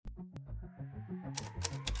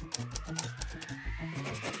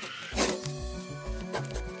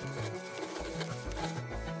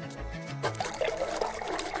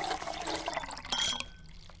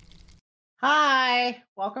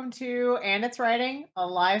Welcome to And It's Writing, a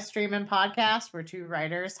live stream and podcast where two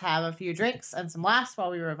writers have a few drinks and some laughs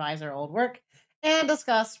while we revise our old work and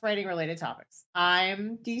discuss writing related topics.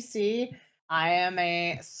 I'm DC. I am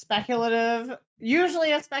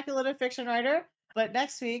usually a speculative fiction writer, but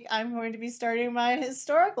next week I'm going to be starting my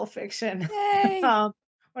historical fiction, Yay!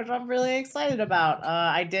 which I'm really excited about.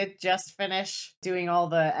 I did just finish doing all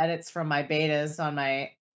the edits from my betas on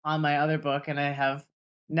my other book, and I have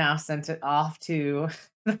now sent it off to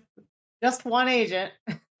just one agent.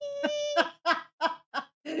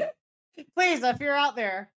 Please, if you're out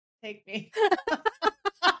there, take me.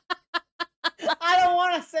 I don't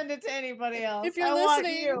want to send it to anybody else. If you're I want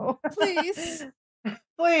listening, you. please.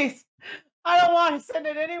 Please. I don't want to send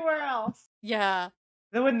it anywhere else. Yeah.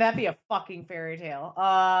 Wouldn't that be a fucking fairy tale?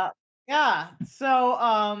 Yeah.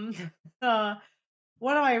 So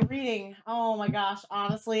what am I reading? Oh my gosh,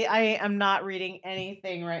 honestly, I am not reading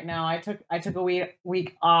anything right now. I took a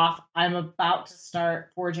week off. I'm about to start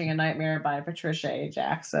Forging a Nightmare by Patricia A.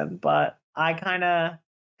 Jackson, but I kind of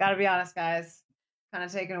got to be honest, guys, kind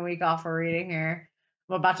of taking a week off for reading here.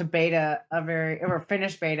 I'm about to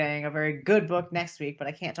finish betaing a very good book next week, but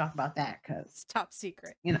I can't talk about that because It's top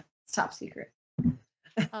secret. it's top secret.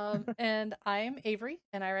 And I'm Avery,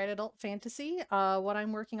 and I write adult fantasy. What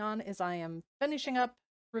I'm working on is I am finishing up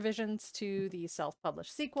revisions to the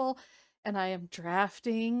self-published sequel, and I am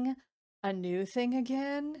drafting a new thing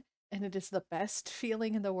again, and it is the best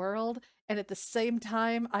feeling in the world. And at the same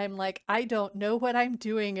time, I'm like, I don't know what I'm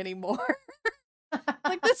doing anymore.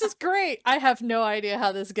 Like, this is great. I have no idea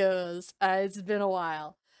how this goes. It's been a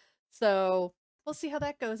while. So we'll see how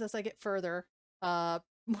that goes as I get further.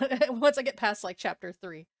 Once I get past like chapter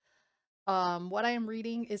 3. What I am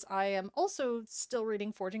reading is I am also still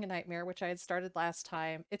reading Forging a Nightmare, which I had started last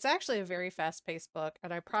time. It's actually a very fast-paced book,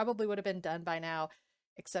 and I probably would have been done by now,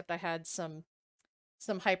 except I had some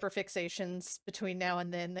hyperfixations between now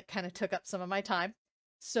and then that kind of took up some of my time.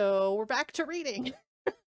 So we're back to reading.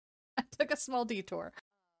 I took a small detour.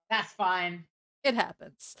 That's fine. It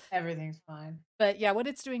happens. Everything's fine. But yeah, what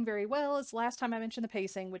it's doing very well is last time I mentioned the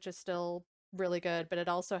pacing, which is still really good, but it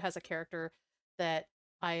also has a character that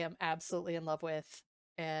I am absolutely in love with,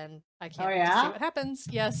 and I can't wait to see what happens.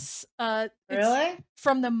 Yes. Really?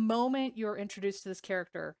 From the moment you're introduced to this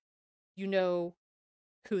character, you know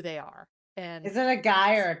who they are. And is it a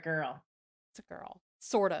guy or a girl? It's a girl.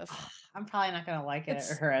 Sort of. I'm probably not gonna like it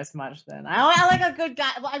or her as much then. I like a good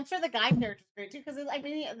guy. Well, I'm sure the guy character's great too, because I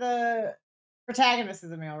mean the protagonist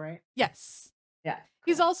is a male, right? Yes. Yeah.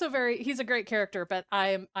 Cool. He's a great character, but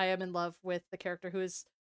I am in love with the character who is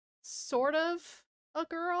sort of a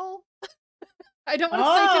girl. I don't want to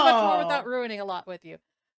say too much more without ruining a lot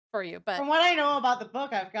for you, but from what I know about the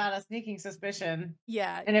book, I've got a sneaking suspicion.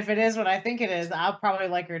 Yeah. And if it is what I think it is, I'll probably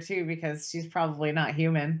like her too, because she's probably not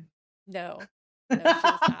human. No, she's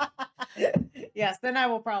not. Yes, then I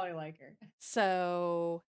will probably like her.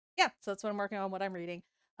 So yeah, so that's what I'm working on, what I'm reading.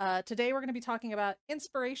 Today we're going to be talking about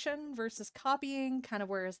inspiration versus copying, kind of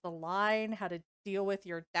where is the line, how to deal with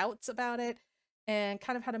your doubts about it, and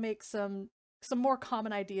kind of how to make some more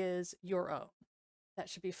common ideas your own. That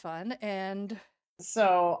should be fun. And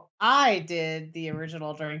so I did the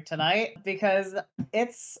original drink tonight because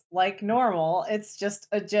it's like normal. It's just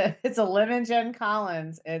it's a lemon gin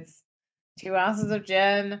Collins. It's 2 ounces of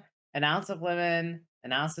gin, an ounce of lemon,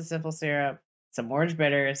 an ounce of simple syrup, some orange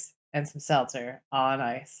bitters, and some seltzer on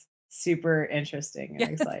ice. Super interesting and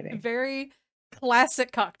exciting. Very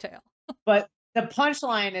classic cocktail. But the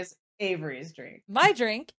punchline is Avery's drink. My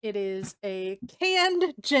drink, it is a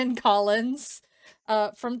canned gin Collins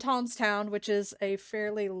from Tomstown, which is a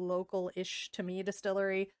fairly local-ish to me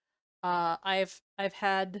distillery. I've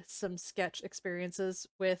had some sketch experiences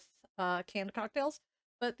with canned cocktails,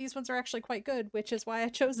 but these ones are actually quite good, which is why I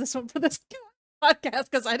chose this one for this podcast,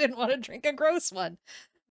 because I didn't want to drink a gross one.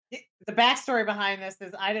 The backstory behind this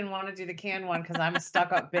is I didn't want to do the canned one because I'm a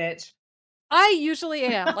stuck-up bitch. I usually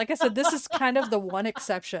am. Like I said, this is kind of the one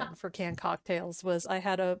exception for canned cocktails. Was I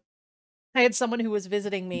had someone who was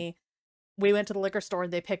visiting me. We went to the liquor store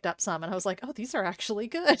and they picked up some, and I was like, oh, these are actually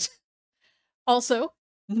good. Also,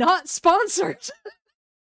 not sponsored.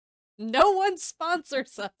 No one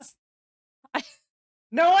sponsors us.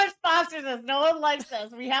 No one sponsors us. No one likes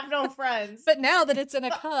us. We have no friends. But now that it's in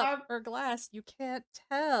a cup or glass, you can't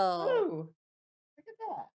tell. Ooh, look at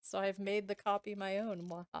that. So I've made the copy my own.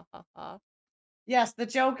 Yes, the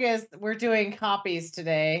joke is we're doing copies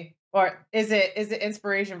today. Or is it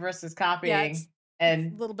inspiration versus copying? Yeah,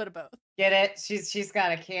 it's a little bit of both. Get it? She's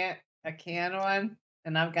got a can one,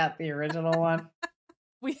 and I've got the original one.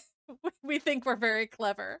 We think we're very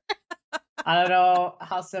clever. I don't know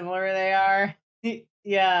how similar they are.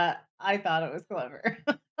 Yeah, I thought it was clever.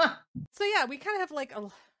 So yeah, we kind of have like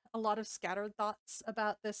a lot of scattered thoughts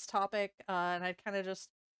about this topic, and I kind of just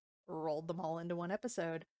rolled them all into one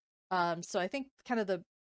episode. So I think kind of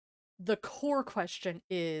the core question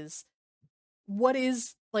is, what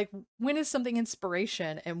is like, when is something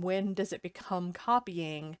inspiration and when does it become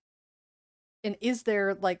copying? And is there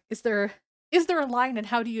a line, and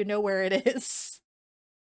how do you know where it is?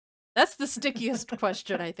 That's the stickiest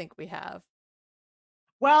question I think we have.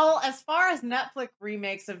 Well, as far as Netflix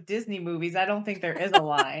remakes of Disney movies, I don't think there is a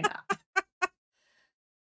line.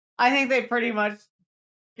 I think they pretty much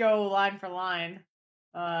go line for line.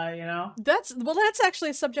 You know? That's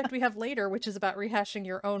actually a subject we have later, which is about rehashing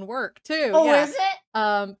your own work too. Oh, Yeah. is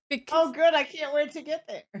it? Because Oh, good. I can't wait to get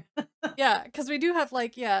there. yeah, because we do have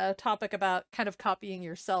like, yeah, a topic about kind of copying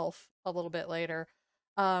yourself a little bit later.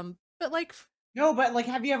 But like, No, but like,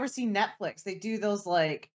 have you ever seen Netflix? They do those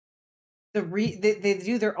like they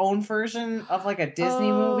do their own version of like a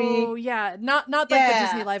Disney oh movie. yeah, not like the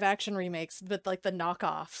Disney Yeah. live action remakes, but like the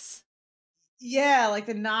knockoffs. Yeah, like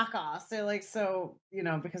the knockoffs. They're like so,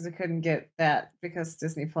 because they couldn't get that because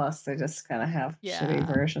Disney Plus, they just kind of have shitty Yeah.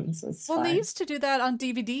 versions. It's Well, and they fine. used to do that on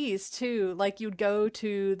DVDs too. Like you'd go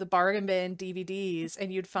to the bargain bin DVDs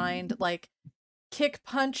and you'd find like Kick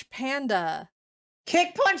Punch Panda.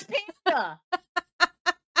 Kick Punch Panda.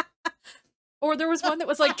 Or there was one that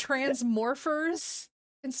was like Transmorphers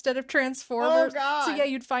instead of Oh Transformers. So yeah, god.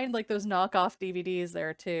 you'd find like those knockoff DVDs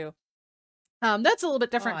there too. That's a little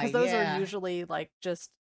bit different Oh because those are yeah. usually like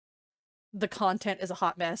just the content is a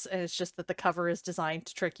hot mess and it's just that the cover is designed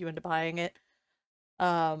to trick you into buying it.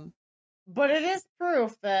 Um, But it is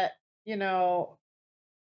proof that, you know,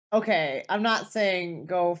 okay, I'm not saying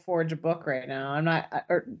go forge a book right now. I'm not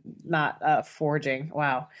or not forging.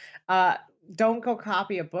 Wow. Uh don't go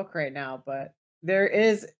copy a book right now, but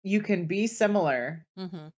you can be similar.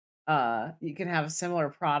 mhm. You can have a similar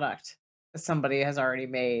product that somebody has already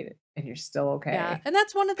made and you're still Yeah, okay. and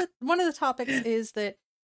that's one of the topics is that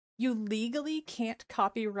you legally can't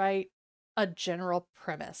copyright a general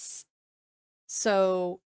premise.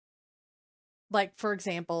 So, like for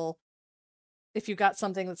example, if you got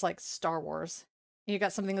something that's like Star Wars, you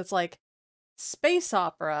got something that's like space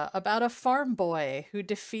opera about a farm boy who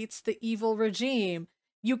defeats the evil regime,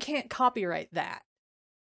 you can't copyright that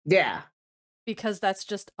Yeah. because that's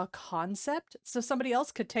just a concept. So somebody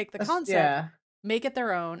else could take the concept, Yeah. make it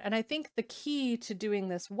their own. And I think the key to doing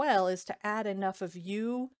this well is to add enough of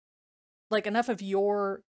you, like enough of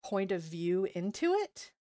your point of view into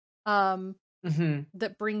it. Um Mhm.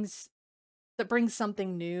 that brings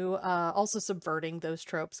something new. Also subverting those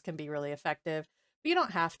tropes can be really effective. But you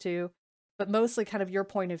don't have to. But mostly kind of your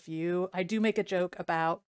point of view. I do make a joke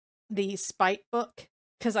about the spite book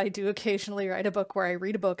because I do occasionally write a book where I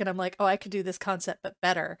read a book and I'm like, oh, I could do this concept but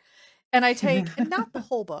better. And I take, and not the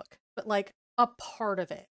whole book, but like a part of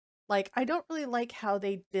it. Like, I don't really like how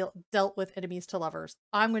they dealt with enemies to lovers.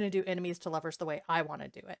 I'm going to do enemies to lovers the way I want to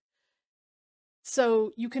do it.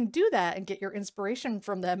 So you can do that and get your inspiration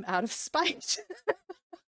from them out of spite.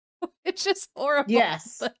 It's just horrible,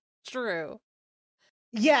 Yes. but true.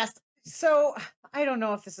 Yes. So I don't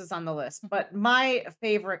know if this is on the list, Mhm. but my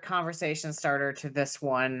favorite conversation starter to this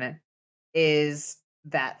one is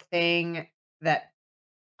that thing that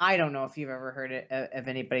I don't know if you've ever heard it of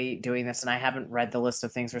anybody doing this, and I haven't read the list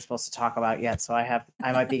of things we're supposed to talk about yet, so I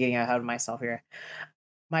might be getting ahead of myself here.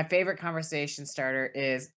 My favorite conversation starter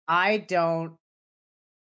is I don't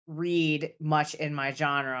read much in my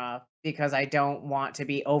genre because I don't want to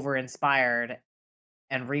be over inspired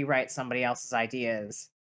and rewrite somebody else's ideas.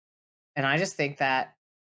 And I just think that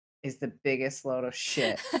is the biggest load of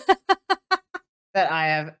shit that I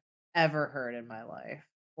have ever heard in my life.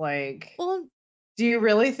 Like, Well, do you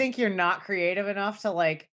really think you're not creative enough to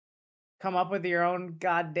like come up with your own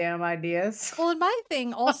goddamn ideas? and my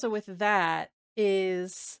thing also with that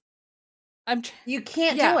is I'm tr You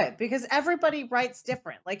can't do yeah. it because everybody writes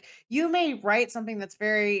different. Like you may write something that's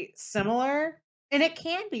very similar and it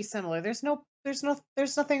can be similar. There's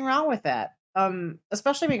nothing wrong with that.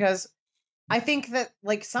 Especially because I think that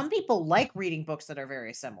like some people like reading books that are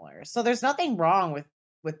very similar. So there's nothing wrong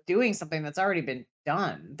with doing something that's already been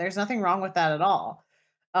done. There's nothing wrong with that at all.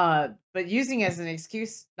 But using it as an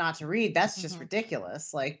excuse not to read, that's just Mhm.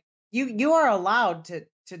 ridiculous. Like you are allowed to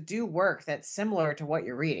do work that's similar to what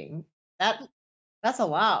you're reading. That's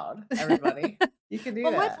allowed, everybody. You can do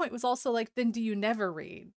Well, my that. point was also like, then do you never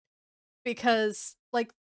read? Because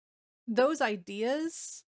like those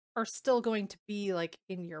ideas are still going to be like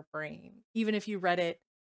in your brain, even if you read it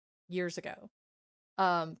years ago.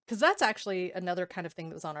 Because that's actually another kind of thing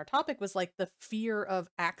that was on our topic, was like the fear of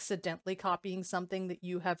accidentally copying something that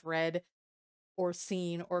you have read or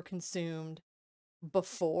seen or consumed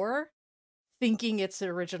before, thinking it's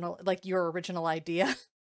original, like your original idea.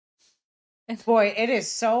 And Boy, it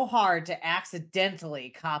is so hard to accidentally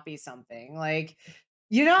copy something. Like,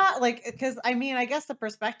 like, because I mean, I guess the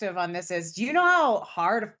perspective on this is, do you know how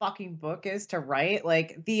hard a fucking book is to write?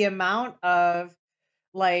 Like, the amount of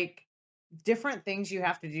like different things you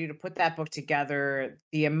have to do to put that book together,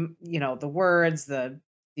 the words, the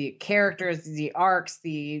characters, the arcs,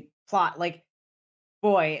 the plot, like,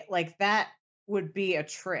 boy, like that would be a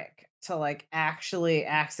trick to like actually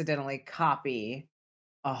accidentally copy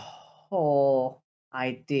a whole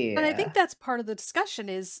I think idea. that's part of the discussion,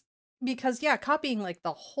 is because, yeah, copying like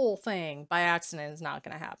the whole thing by accident is not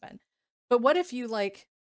going to happen. But what if you like,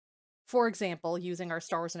 for example, using our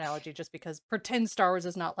Star Wars analogy, just because pretend Star Wars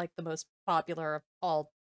is not like the most popular of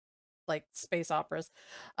all like space operas.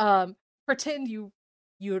 Pretend you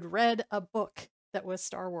had read a book that was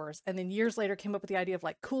Star Wars, and then years later came up with the idea of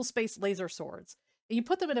like cool space laser swords, and you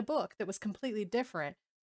put them in a book that was completely different.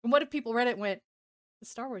 And what if people read it and went,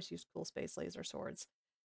 Star Wars used cool space laser swords?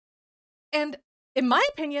 And in my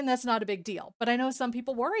opinion, that's not a big deal, but I know some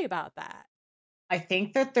people worry about that. I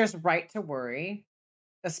think that there's right to worry,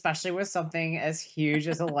 especially with something as huge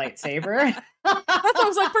as a lightsaber. That's why I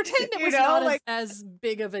was like, pretend it was not Like, as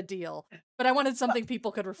big of a deal, but I wanted something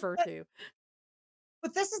people could refer to.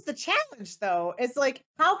 but this is the challenge though. It's like,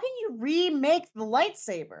 how can you remake the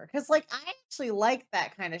lightsaber? Because like I actually like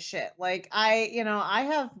that kind of shit. Like I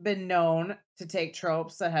have been known to take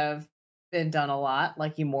tropes that have been done a lot,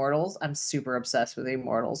 like Immortals. I'm super obsessed with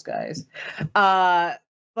Immortals, guys. Uh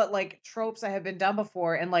but like tropes that have been done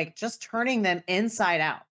before and like just turning them inside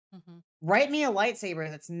out. Mm-hmm. Write me a lightsaber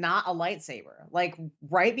that's not a lightsaber. Like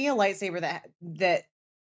write me a lightsaber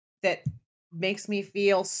that makes me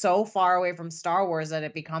feel so far away from Star Wars that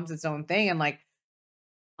it becomes its own thing. And like,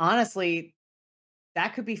 honestly,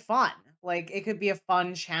 that could be fun. Like, it could be a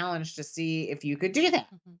fun challenge to see if you could do that.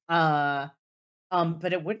 Mm-hmm. Uh,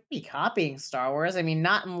 but it wouldn't be copying Star Wars. I mean,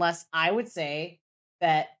 not unless I would say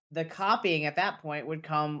that the copying at that point would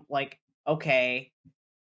come like, okay,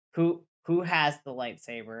 who has the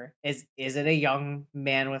lightsaber? Is it a young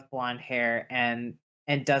man with blonde hair? And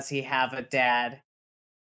does he have a dad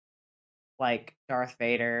like Darth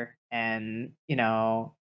Vader? And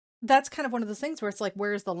That's kind of one of those things where it's like,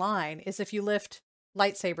 where's the line? Is if you lift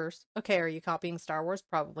lightsabers, okay, are you copying Star Wars?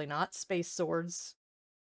 Probably not. Space swords,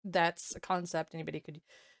 that's a concept anybody could.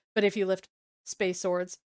 But if you lift space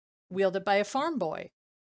swords wielded by a farm boy,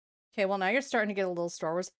 okay, well, now you're starting to get a little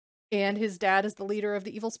Star Wars. And his dad is the leader of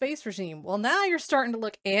the evil space regime. Well, now you're starting to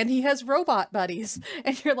look, and he has robot buddies.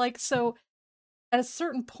 And you're like, so at a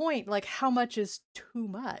certain point, like, how much is too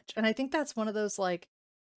much? And I think that's one of those, like,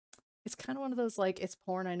 it's kind of one of those, like, it's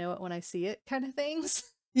porn, I know it when I see it kind of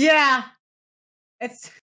things. yeah, it's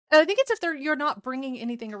And I think it's if you're not bringing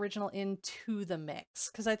anything original into the mix.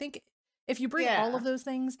 Because I think if you bring all of yeah, those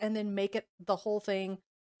things and then make it the whole thing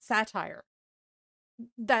satire,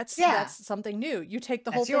 that's yeah, something new. You take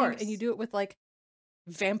the whole that's thing and you yours. do it with like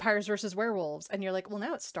vampires versus werewolves, and you're like, well,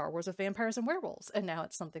 now it's Star Wars with vampires and werewolves, and now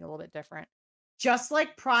it's something a little bit different. Just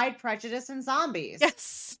like Pride, Prejudice, and Zombies.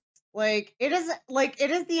 Yes. It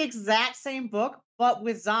is the exact same book, but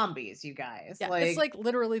with zombies, you guys. Yeah, it's like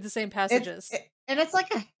literally the same passages. And it's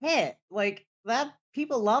like a hit. Like that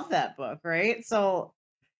people love that book, right? So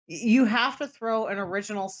you have to throw an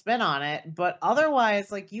original spin on it, but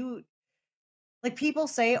otherwise, like people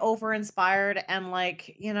say over inspired, and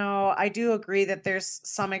like I do agree that there's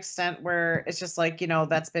some extent where it's just like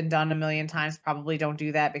that's been done a million times, probably don't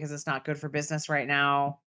do that because it's not good for business right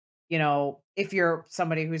now. If you're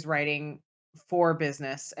somebody who's writing for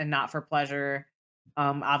business and not for pleasure,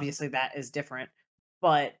 obviously that is different.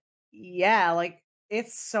 But yeah, like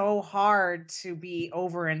it's so hard to be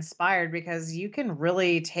over inspired because you can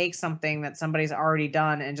really take something that somebody's already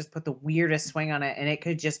done and just put the weirdest swing on it, and it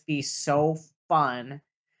could just be so fun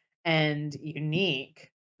and unique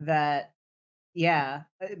that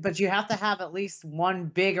but you have to have at least one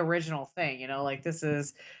big original thing, like this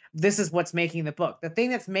is what's making the book. The thing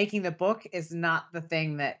that's making the book is not the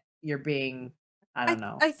thing that you're being, I I don't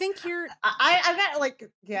know. I think you're I've got like,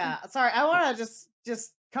 yeah, sorry. I want to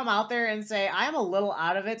just come out there and say I am a little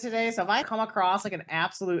out of it today. So if I come across like an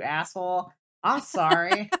absolute asshole, I'm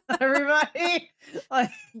sorry, everybody.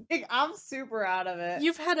 Like I'm super out of it.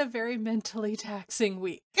 you've had a very mentally taxing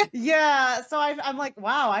week. Yeah, so I'm like,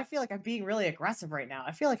 wow, I feel like I'm being really aggressive right now.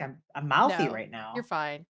 I feel like I'm mouthy No, right you're now.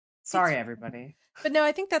 fine. It's Sorry, everybody. But no,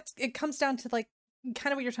 I think it comes down to like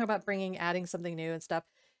kind of what you're talking about, adding something new and stuff.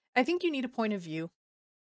 I think you need a point of view.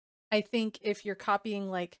 I think if you're copying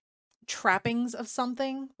like trappings of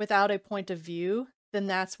something without a point of view, then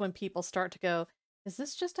that's when people start to go, is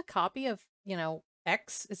this just a copy of,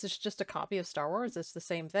 X? Is this just a copy of Star Wars? It's the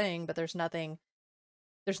same thing, but there's not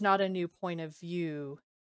a new point of view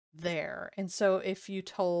there. And so if you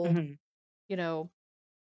told, Mhm. you know,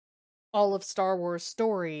 all of Star Wars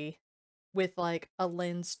story with like a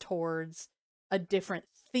lens towards a different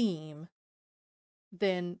theme,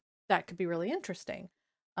 then that could be really interesting.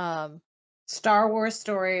 Um, Star Wars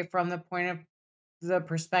story from the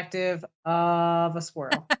perspective of a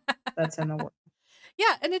squirrel that's in the world.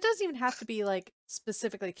 yeah, and it doesn't even have to be like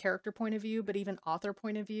specifically character point of view, but even author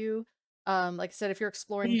point of view. Like I said, if you're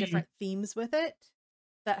exploring Mm. different themes with it,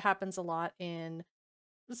 that happens a lot in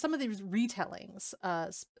some of these retellings,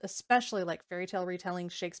 especially like fairy tale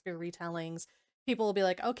retellings, Shakespeare retellings. People will be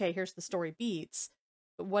like, okay, here's the story beats,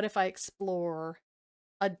 but what if I explore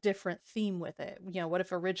a different theme with it? What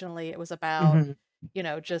if originally it was about,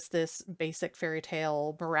 Mhm. just this basic fairy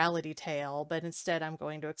tale morality tale, but instead I'm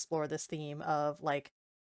going to explore this theme of like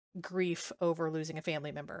grief over losing a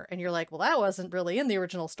family member. And you're like, well, that wasn't really in the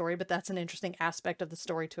original story, but that's an interesting aspect of the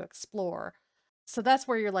story to explore. So that's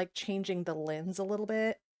where you're like changing the lens a little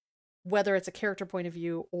bit, whether it's a character point of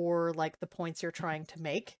view or like the points you're trying to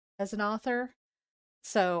make as an author.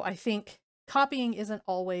 So I think copying isn't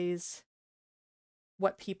always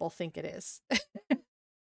what people think it is,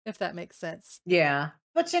 if that makes sense. Yeah.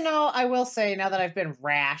 But I will say now that I've been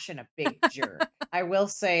rash and a big jerk, I will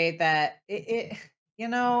say that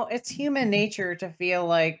it's human nature to feel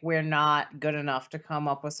like we're not good enough to come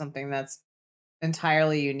up with something that's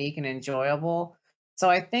entirely unique and enjoyable. So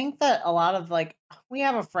I think that a lot of like we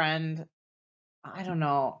have a friend, I don't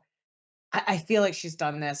know, I feel like she's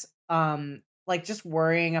done this. Like just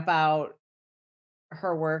worrying about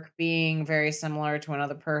her work being very similar to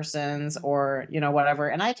another person's or, whatever.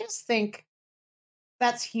 And I just think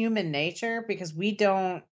that's human nature because we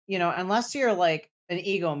don't, unless you're like an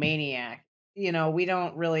egomaniac, we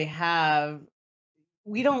don't really have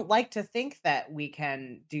we don't like to think that we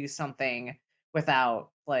can do something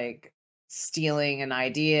without like stealing an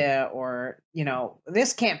idea or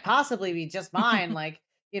this can't possibly be just mine like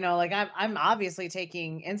like I'm obviously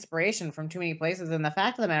taking inspiration from too many places and the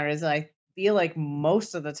fact of the matter is that I feel like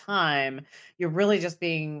most of the time you're really just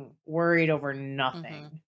being worried over Hmm.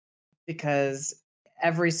 nothing because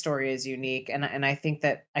every story is unique and I think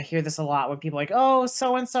that I hear this a lot when people are like, oh,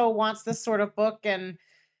 so and so wants this sort of book and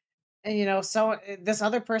so this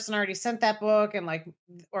other person already sent that book and like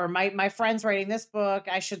or my friend's writing this book,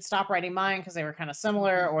 I should stop writing mine because they were kind of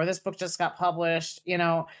similar, Hmm. or this book just got published,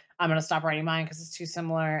 I'm going to stop writing mine because it's too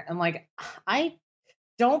similar. And like I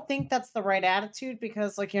don't think that's the right attitude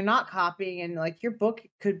because like you're not copying and like your book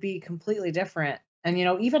could be completely different. And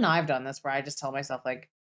even I've done this where I just tell myself like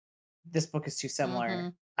this book is too similar, Hmm.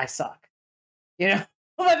 I suck, you know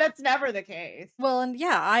but that's never the case. Well, and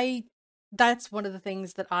yeah, that's one of the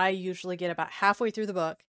things that I usually get about halfway through the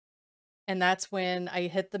book. And that's when I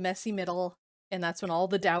hit the messy middle, and that's when all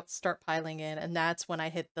the doubts start piling in, and that's when I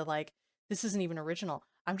hit the like, this isn't even original.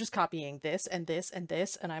 I'm just copying this and this and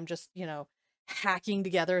this, and I'm just, hacking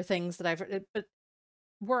together things that but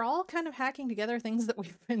we're all kind of hacking together things that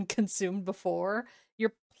we've been consumed before.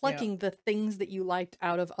 You're Yeah. plucking the things that you liked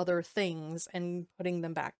out of other things and putting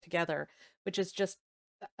them back together, which is just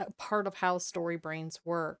a part of how story brains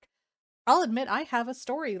work. I'll admit I have a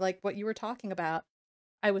story like what you were talking about.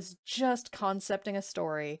 I was just concepting a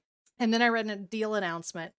story, and then I read a deal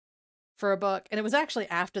announcement for a book, and it was actually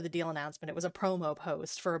after the deal announcement. It was a promo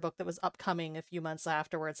post for a book that was upcoming a few months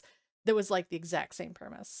afterwards that was like the exact same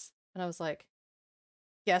premise. And I was like,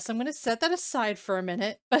 yes, I'm going to set that aside for a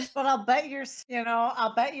minute, but But I'll bet yours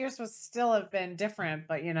would still have been different,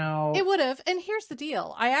 but it would have. And here's the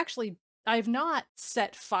deal. I've not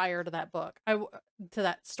set fire to that book. To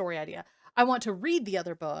that story idea. I want to read the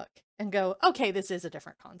other book and go, okay, this is a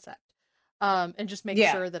different concept. And just make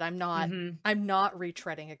yeah. sure that Hmm. I'm not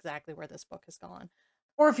retreading exactly where this book has gone.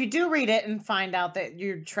 Or if you do read it and find out that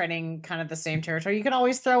you're treading kind of the same territory, you can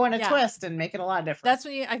always throw in a Yeah. twist and make it a lot different. That's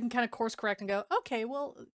when I can kind of course correct and go, okay,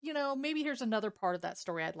 well, maybe here's another part of that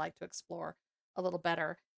story I'd like to explore a little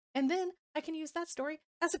better. And then I can use that story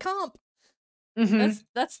as a comp. Hmm.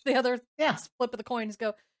 That's the other Yeah. flip of the coin is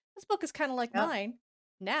go, this book is kind of like Yep. mine.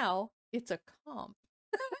 Now it's a comp.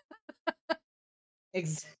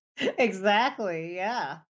 Ex- exactly.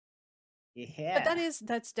 Yeah. But Yeah.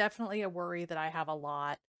 that's definitely a worry that I have a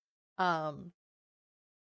lot. Um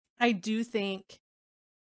I do think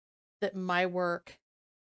that my work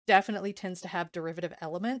definitely tends to have derivative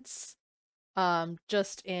elements.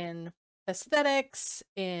 just in aesthetics,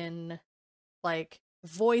 in like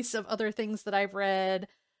voice of other things that I've read.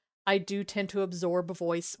 I do tend to absorb a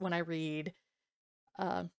voice when I read.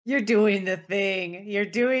 You're doing the thing. You're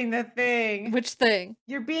doing the thing. Which thing?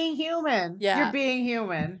 You're being human. You're Yeah. being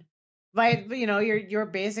human. You're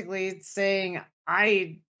basically saying,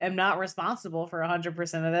 I am not responsible for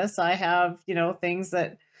 100% of this. I have, things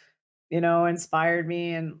that, inspired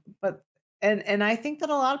me, and I think that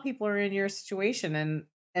a lot of people are in your situation,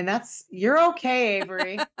 and that's you're okay,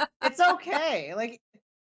 Avery. It's okay. Like,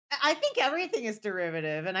 I think everything is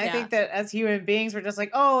derivative, and I Yeah. think that as human beings, we're just like,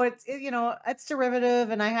 oh, it's derivative,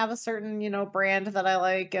 and I have a certain, brand that I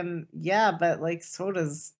like, and yeah, but like, so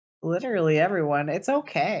does literally everyone. It's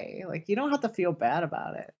okay. Like, you don't have to feel bad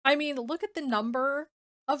about it. I mean, look at the number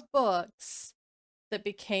of books that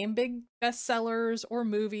became big bestsellers or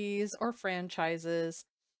movies or franchises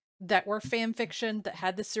that were fan fiction that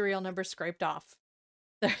had the serial number scraped off.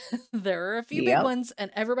 There are a few big Yep. ones,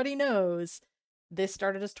 and everybody knows this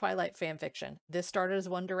started as Twilight fan fiction. This started as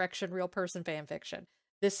One Direction real person fan fiction.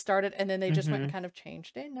 This started, and then they just went and Hmm. kind of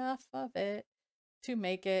changed enough of it to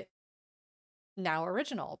make it now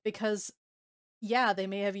original. Because, yeah, they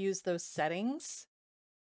may have used those settings,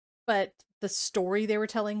 but the story they were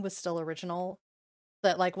telling was still original.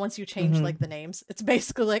 That like once you change like the Hmm. names, it's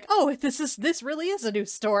basically like, oh, this really is a new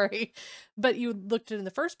story. But you looked at it in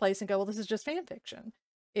the first place and go, well, this is just fan fiction.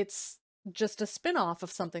 It's just a spin-off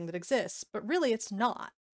of something that exists, but really it's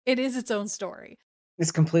not. It is its own story.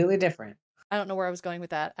 It's completely different. I don't know where I was going with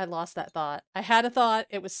that. I lost that thought. I had a thought,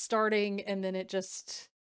 it was starting, and then it just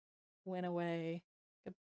went away.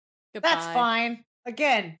 That's Goodbye. fine.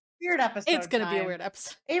 Again, weird It's episode gonna be a time. weird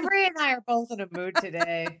episode. Avery and I are both in a mood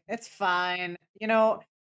today. It's fine.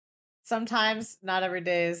 Sometimes not every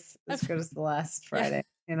day is as good as the last Yeah. Friday.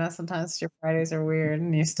 Sometimes your Fridays are weird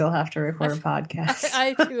and you still have to record a podcast.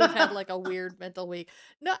 I too have had like a weird mental week.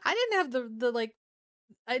 No, I didn't have the like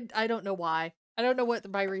I don't know why. I don't know what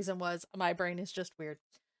my reason was. My brain is just weird.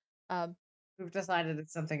 Um We've decided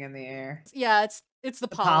it's something in the air. yeah, it's the The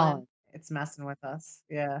pollen. pollen. It's messing with us.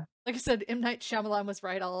 Yeah. Like I said, M. Night Shyamalan was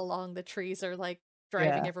right all along. The trees are like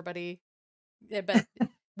driving Yeah. everybody. Yeah, but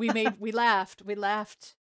we laughed. We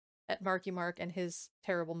laughed at Marky Mark and his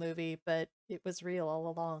terrible movie, but it was real all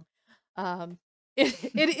along. Um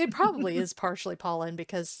it probably is partially pollen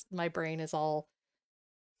because my brain is all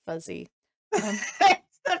fuzzy.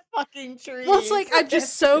 It's the fucking Well, it's trees. like I'm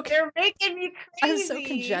just so They're making me I'm so crazy.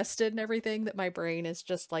 congested and everything that my brain is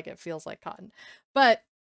just like it feels like cotton. But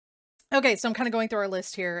okay, so I'm kind of going through our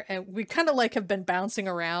list here, and we kind of like have been bouncing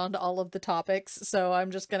around all of the topics, so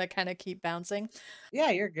I'm just gonna kind of keep bouncing.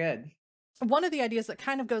 Yeah, you're good. One of the ideas that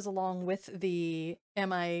kind of goes along with the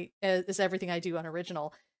 "Am I is everything I do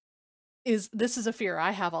unoriginal?" is this is a fear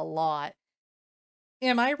I have a lot.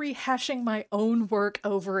 Am I rehashing my own work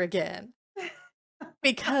over again?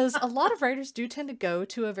 Because a lot of writers do tend to go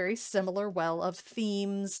to a very similar well of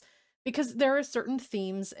themes because there are certain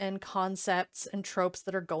themes and concepts and tropes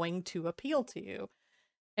that are going to appeal to you.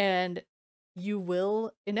 And you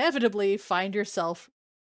will inevitably find yourself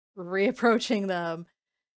reapproaching them.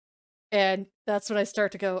 And that's when I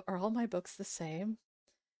start to go, are all my books the same?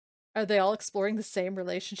 Are they all exploring the same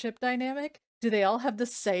relationship dynamic? Do they all have the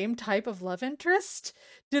same type of love interest?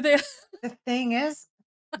 Do they The thing is,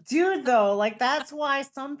 dude, though, like that's why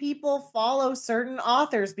some people follow certain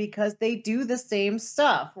authors because they do the same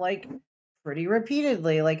stuff, like pretty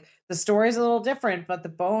repeatedly. Like the story's a little different, but the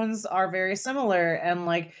bones are very similar. And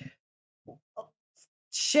like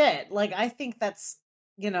shit, like I think that's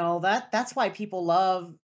why people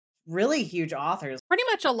love really huge authors. pretty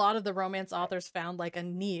much a lot of the romance authors found like a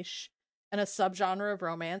niche and a subgenre of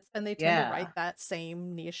romance, and they tend to write Yeah. that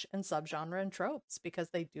same niche and subgenre and tropes because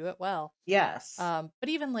they do it well. Yes. But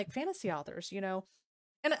even like fantasy authors,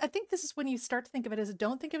 and I think this is when you start to think of it as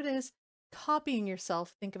don't think of it as copying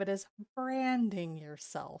yourself, think of it as branding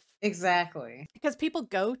yourself. Exactly. Because people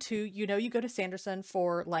go to, you go to Sanderson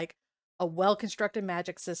for like a well-constructed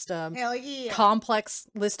magic system, Hell yeah. complex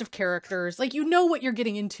list of characters. Like you know what you're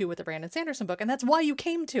getting into with a Brandon Sanderson book, and that's why you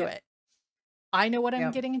came to Yep. it. I know what I'm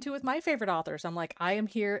Yep. getting into with my favorite authors. I'm like, I am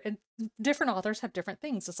here, and different authors have different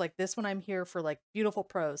things. It's like this one I'm here for like beautiful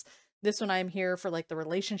prose. This one I'm here for like the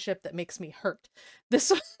relationship that makes me hurt. This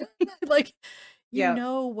one, like, you Yep.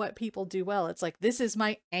 know what people do well. It's like, this is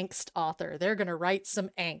my angst author. They're going to write some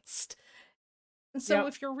angst. And so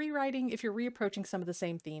Yep. if you're reapproaching some of the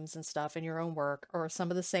same themes and stuff in your own work, or some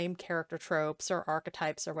of the same character tropes or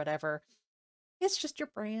archetypes or whatever, it's just your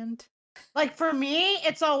brand. Like for me,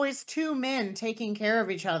 it's always two men taking care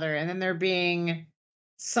of each other and then there being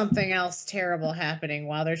something else terrible happening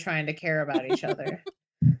while they're trying to care about each other.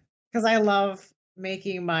 Because I love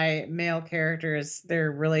making my male characters,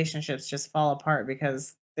 their relationships just fall apart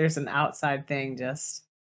because there's an outside thing just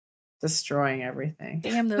destroying everything.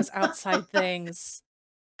 Damn those outside things.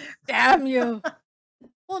 Damn you.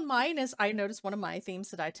 Well, mine is, I notice one of my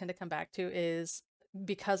themes that I tend to come back to is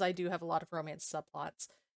because I do have a lot of romance subplots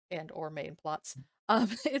and or main plots.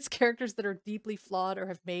 It's characters that are deeply flawed or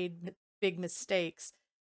have made big mistakes,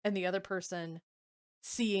 and the other person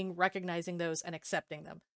seeing, recognizing those, and accepting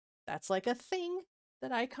them. That's like a thing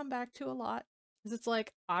that I come back to a lot. Because it's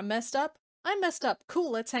like, I'm messed up. Cool,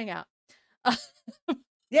 let's hang out.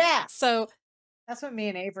 Yeah, So, that's what me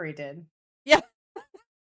and Avery did. yeah.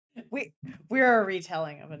 We're a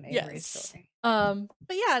retelling of an Avery Yes. story. But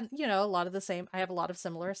yeah, you know, a lot of the same. I have a lot of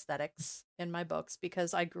similar aesthetics in my books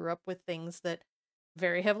because I grew up with things that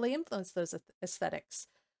very heavily influenced those aesthetics.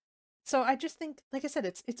 So I just think, like I said,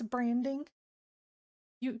 it's branding.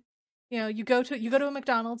 You know, you go to a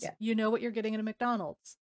McDonald's, Yeah. you know what you're getting at a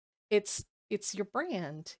McDonald's. It's your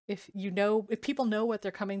brand. If people know what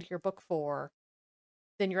they're coming to your book for,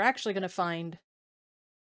 then you're actually going to find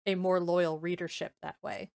a more loyal readership that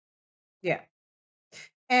way. Yeah.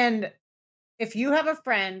 And if you have a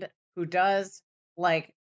friend who does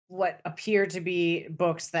like what appear to be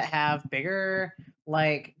books that have bigger,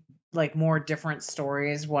 like more different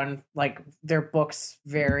stories, one like their books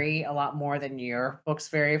vary a lot more than your books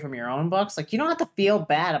vary from your own books, like you don't have to feel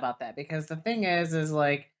bad about that, because the thing is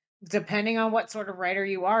like depending on what sort of writer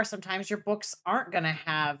you are, sometimes your books aren't going to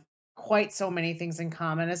have quite so many things in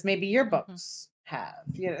common as maybe your books have.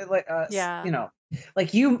 You know, like Yeah. you know,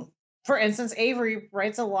 like you, for instance, Avery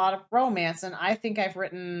writes a lot of romance, and I think I've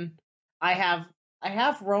written, I have, I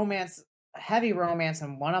have romance, heavy romance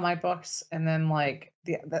in one of my books, and then like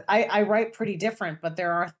I write pretty different, but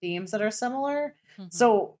there are themes that are similar.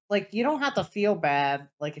 So like you don't have to feel bad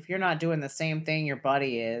like if you're not doing the same thing your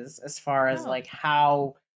buddy is, as far as No. like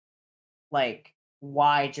how like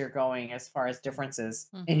wide you're going as far as differences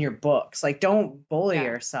in your books. Like don't bully Yeah.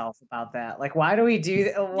 yourself about that. Like why do we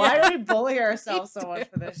do why Yeah. do we bully We ourselves so much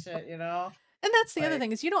for do. this shit, you know? And that's the other Like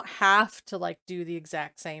thing is you don't have to like do the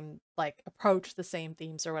exact same, like approach the same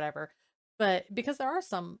themes or whatever. But because there are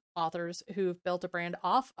some authors who've built a brand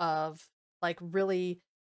off of like really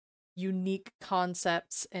unique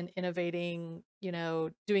concepts and innovating, you know,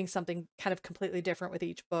 doing something kind of completely different with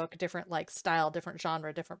each book, different like style, different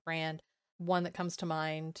genre, different brand. One that comes to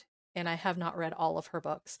mind, and I have not read all of her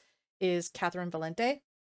books, is Catherynne Valente.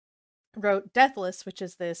 Wrote Deathless, which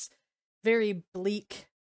is this very bleak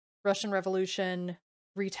Russian Revolution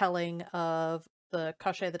retelling of the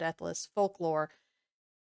Koshchei the Deathless folklore.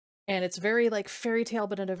 And it's very like fairy tale,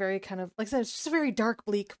 but in a very kind of, like I said, it's just a very dark,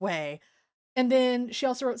 bleak way. And then she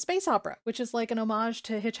also wrote Space Opera, which is like an homage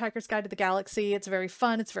to Hitchhiker's Guide to the Galaxy. It's very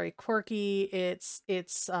fun. It's very quirky. It's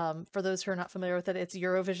for those who are not familiar with it, it's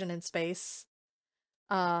Eurovision in space.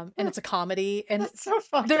 And it's a comedy. And that's so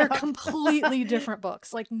fucked they're up. completely different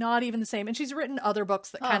books, like not even the same. And she's written other books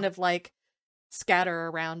that kind of like scatter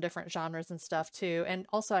around different genres and stuff too. And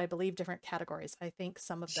also, I believe, different categories. I think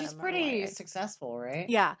some of them She's are pretty YA. successful, right?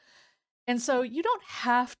 Yeah. And so you don't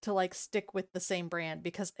have to like stick with the same brand,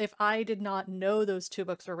 because if I did not know those two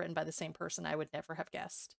books were written by the same person, I would never have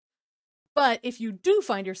guessed. But if you do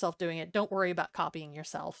find yourself doing it, don't worry about copying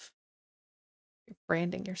yourself. You're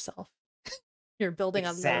branding yourself. You're building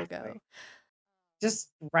a logo. Just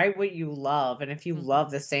write what you love, and if you Mhm.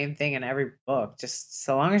 love the same thing in every book, just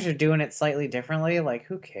so long as you're doing it slightly differently, like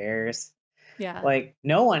who cares? Yeah. Like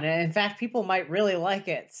no one. And in fact, people might really like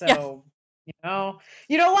it. Yeah. So,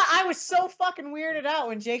 you know what? I was so fucking weirded out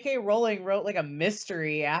when J.K. Rowling wrote like a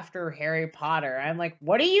mystery after Harry Potter. I'm like,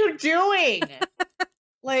 what are you doing?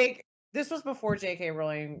 Like, this was before J.K.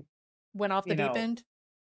 Rowling, Went off the you deep know, end.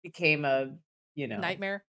 became a,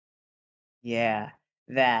 Nightmare. yeah,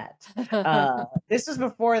 that. This was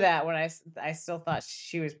before that, when I still thought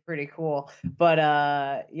she was pretty cool. But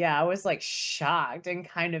yeah, I was like shocked and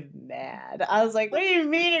kind of mad. I was like, what do you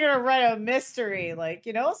mean you're gonna write a mystery? Like,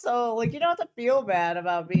 so like you don't have to feel bad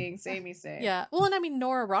about being samey same. Yeah. Well, and I mean,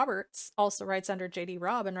 Nora Roberts also writes under J.D.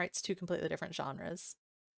 Robb and writes two completely different genres.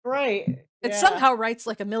 Right. It Yeah. somehow writes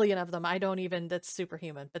like a million of them. I don't even, that's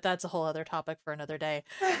superhuman, but that's a whole other topic for another day.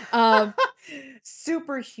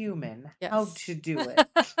 Superhuman. Yes. How to do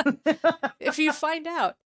it. If you find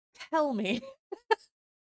out, tell me.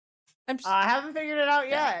 I haven't figured it out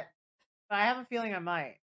Yeah. yet. But I have a feeling I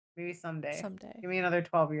might. Maybe someday. Someday. Give me another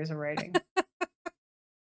 12 years of writing.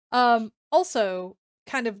 Also,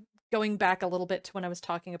 kind of going back a little bit to when I was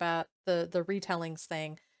talking about the retellings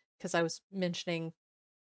thing, because I was mentioning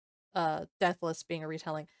Deathless being a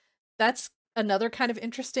retelling. That's another kind of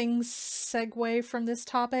interesting segue from this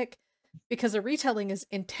topic, because a retelling is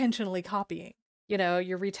intentionally copying. You know,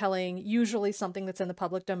 you're retelling usually something that's in the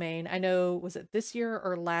public domain. I know, was it this year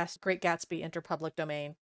or last Great Gatsby entered public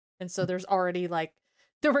domain? And so there's already like,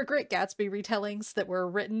 there were Great Gatsby retellings that were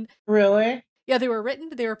written. Really? Yeah, they were written,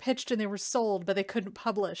 they were pitched, and they were sold, but they couldn't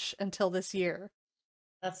publish until this year.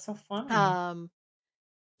 That's so funny.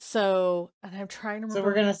 So, and I'm trying to remember. So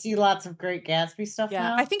we're gonna see lots of Great Gatsby stuff Yeah,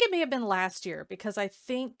 now? I think it may have been last year, because I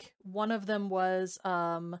think one of them was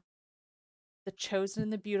The Chosen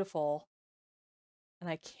and the Beautiful, and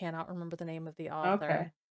I cannot remember the name of the author.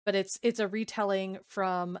 Okay. But it's a retelling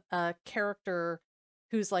from a character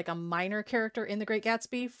who's like a minor character in The Great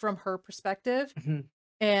Gatsby from her perspective, Mhm.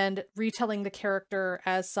 and retelling the character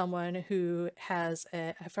as someone who has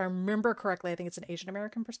if I remember correctly, I think it's an Asian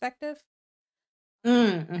American perspective.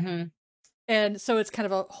 Mhm. And so it's kind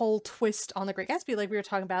of a whole twist on The Great Gatsby, like we were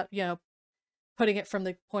talking about, you know, putting it from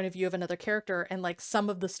the point of view of another character, and like some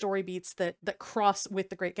of the story beats that cross with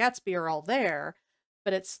The Great Gatsby are all there,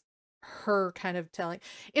 but it's her kind of telling.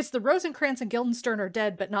 It's the Rosencrantz and Guildenstern are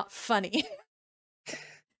dead, but not funny.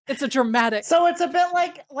 It's a dramatic. So it's a bit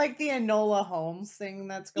like the Enola Holmes thing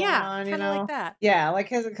that's going on, you kind of know? like that. Yeah, like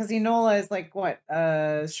because Enola is like what,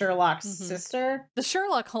 Sherlock's sister? The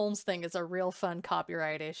Sherlock Holmes thing is a real fun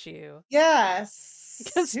copyright issue. Yes,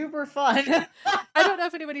 Because super fun. I don't know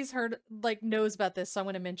if anybody's heard, like, knows about this, so I'm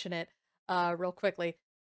going to mention it real quickly.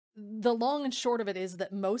 The long and short of it is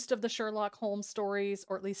that most of the Sherlock Holmes stories,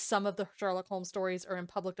 or at least some of the Sherlock Holmes stories, are in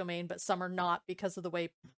public domain, but some are not because of the way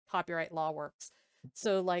copyright law works.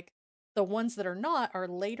 So, like, the ones that are not are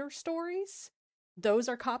later stories. Those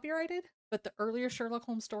are copyrighted, but the earlier Sherlock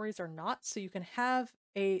Holmes stories are not. So you can have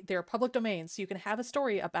they're public domain, so you can have a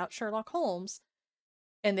story about Sherlock Holmes,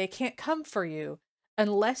 and they can't come for you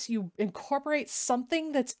unless you incorporate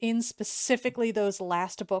something that's in specifically those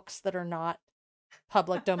last books that are not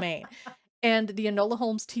public domain. And the Enola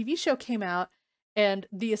Holmes TV show came out, and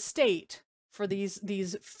the estate for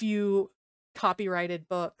these few copyrighted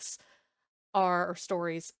books or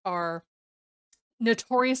stories are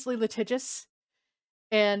notoriously litigious,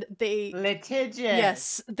 and Litigious.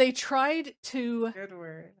 Yes, they tried to Good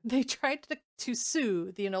word. They tried to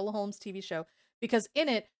sue the Enola Holmes TV show because in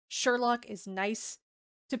it Sherlock is nice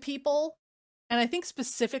to people, and I think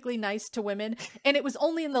specifically nice to women, and it was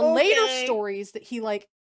only in the later stories that he like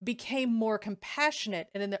became more compassionate,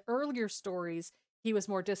 and in the earlier stories he was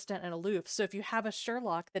more distant and aloof. So if you have a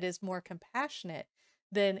Sherlock that is more compassionate,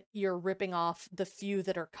 then you're ripping off the few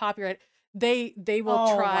that are copyrighted. They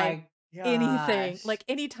will try anything. Like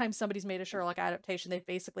anytime somebody's made a Sherlock adaptation, they've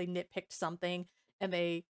basically nitpicked something, and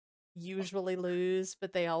they usually lose,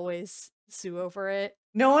 but they always sue over it.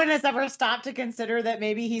 No one has ever stopped to consider that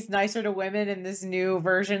maybe he's nicer to women in this new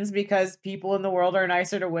versions because people in the world are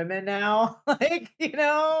nicer to women now. Like, you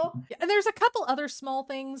know? Yeah, and there's a couple other small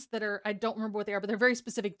things that are, I don't remember what they are, but they're very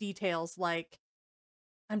specific details. Like,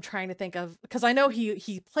 I'm trying to think of, because I know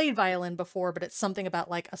he played violin before, but it's something about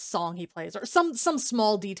like a song he plays, or some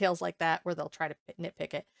small details like that where they'll try to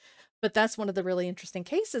nitpick it. But that's one of the really interesting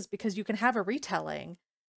cases, because you can have a retelling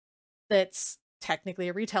that's technically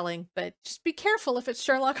a retelling, but just be careful if it's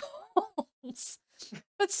Sherlock Holmes.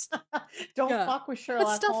 But don't fuck with Sherlock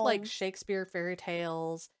Holmes. But stuff like Shakespeare fairy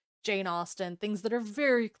tales, Jane Austen, things that are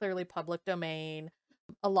very clearly public domain,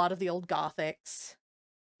 a lot of the old Gothics.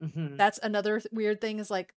 That's another weird thing, is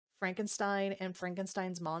like Frankenstein and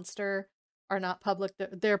Frankenstein's monster are not public.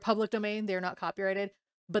 They're public domain. They're not copyrighted,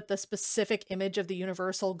 but the specific image of the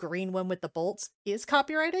universal green one with the bolts is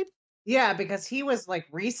copyrighted. Yeah, because he was like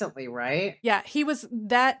recently, right? Yeah, he was.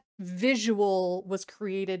 That visual was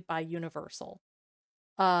created by Universal.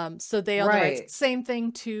 So they own the rights. Same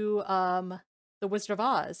thing to The Wizard of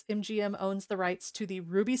Oz. MGM owns the rights to the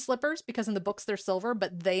ruby slippers, because in the books they're silver,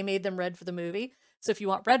 but they made them red for the movie. So if you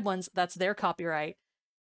want red ones, that's their copyright.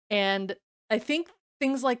 And I think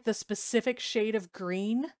things like the specific shade of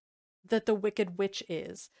green that the Wicked Witch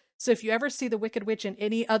is. So if you ever see the Wicked Witch in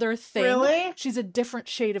any other thing, she's a different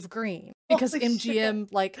shade of green, because MGM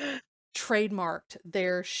like trademarked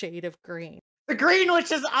their shade of green. The green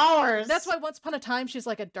witch is ours. That's why once upon a time she's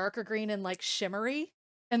like a darker green and like shimmery.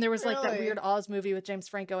 And there was like that weird Oz movie with James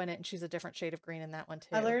Franco in it, and she's a different shade of green in that one too.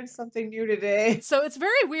 I learned something new today. So it's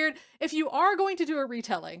very weird. If you are going to do a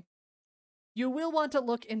retelling, you will want to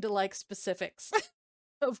look into like specifics.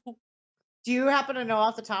 Do you happen to know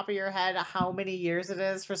off the top of your head how many years it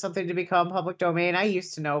is for something to become public domain? I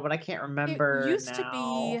used to know, but I can't remember. It used to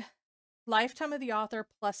be lifetime of the author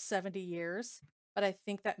plus 70 years, but I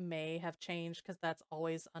think that may have changed because that's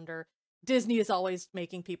always under. Disney is always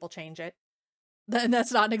making people change it. And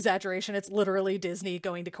that's not an exaggeration. It's literally Disney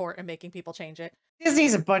going to court and making people change it.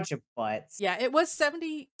 Disney's a bunch of butts. Yeah, it was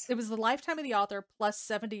the lifetime of the author plus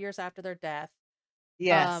 70 years after their death. Um,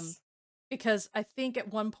 Yes. because I think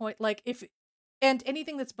at one point, like if and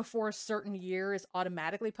anything that's before a certain year is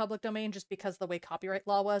automatically public domain just because the way copyright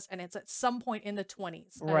law was, and it's at some point in the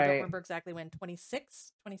 20s. I don't Right. remember exactly when,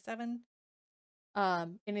 26, 27.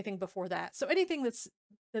 Anything before that. So anything that's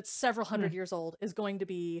several Hmm. hundred years old is going to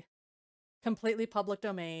be completely public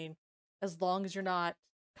domain as long as you're not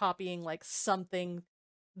copying like something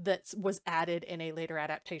that was added in a later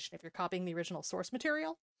adaptation. If you're copying the original source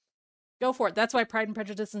material, go for it. That's why Pride and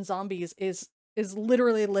Prejudice and Zombies is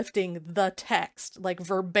literally lifting the text like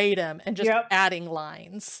verbatim and just Yep. adding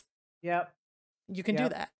lines. Yep. You can do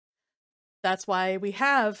Yep. that. That's why we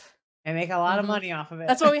have And make a lot of Mhm. money off of it.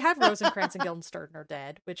 That's why we have Rosencrantz and Guildenstern are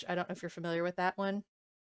dead, which I don't know if you're familiar with that one.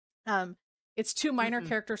 It's two minor Mm-mm.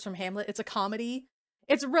 characters from Hamlet. It's a comedy.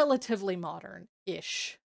 It's relatively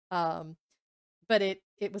modern-ish. But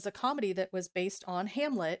it was a comedy that was based on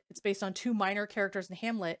Hamlet. It's based on two minor characters in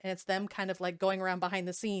Hamlet, and it's them kind of like going around behind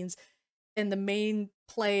the scenes, and the main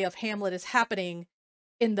play of Hamlet is happening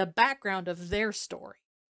in the background of their story.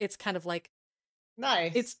 It's kind of like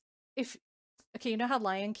Nice. it's if okay, you know how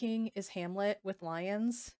Lion King is Hamlet with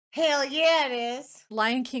lions? Hell yeah, it is.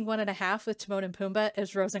 Lion King 1.5 with Timon and Pumbaa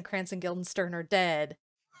as Rosencrantz and Guildenstern are dead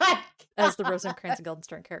My as the God. Rosencrantz and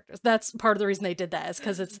Guildenstern characters. That's part of the reason they did that is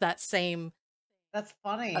because it's that That's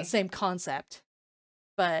funny. same concept.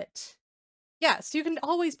 But yeah, so you can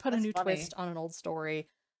always put a That's new funny. twist on an old story.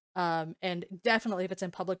 And definitely if it's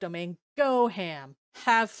in public domain, go ham,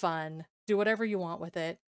 have fun, do whatever you want with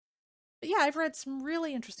it. But yeah, I've read some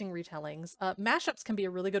really interesting retellings. Mashups can be a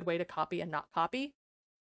really good way to copy and not copy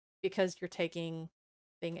because you're taking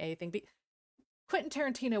thing A, thing B. Quentin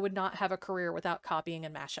Tarantino would not have a career without copying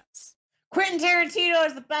and mashups. Quentin Tarantino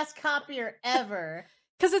is the best copier ever.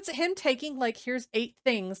 Because it's him taking, like, here's 8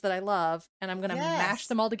 things that I love, and I'm going to mash Yes.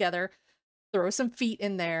 them all together, throw some feet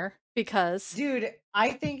in there, because Dude,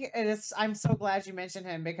 I think it is. I'm so glad you mentioned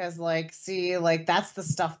him because, like, see, like that's the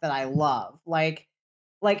stuff that I love. Like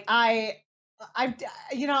I'm,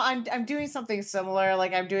 I'm doing something similar.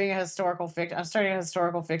 Like I'm doing a historical fiction. I'm starting a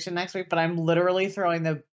historical fiction next week, but I'm literally throwing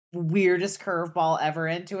the weirdest curveball ever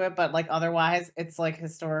into it. But like otherwise, it's like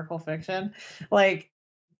historical fiction. Like,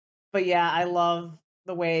 but yeah, I love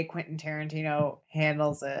the way Quentin Tarantino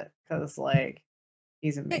handles it because like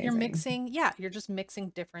he's yeah, amazing. you're just mixing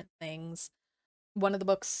different things. One of the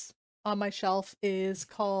books on my shelf is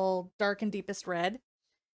called Dark and Deepest Red.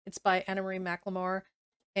 It's by Anna Marie McLemore,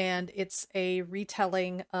 and it's a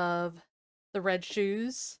retelling of The Red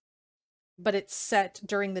Shoes, but it's set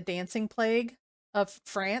during the dancing plague of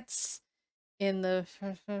France in the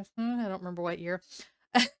I don't remember what year.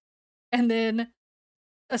 And then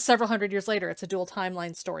several hundred years later, it's a dual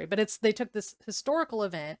timeline story, but they took this historical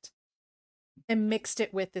event and mixed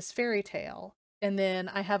it with this fairy tale. And then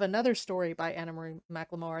I have another story by Anna Marie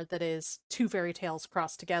McLemore that is 2 fairy tales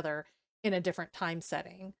crossed together in a different time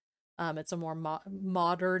setting. It's a more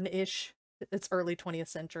modern-ish, it's early 20th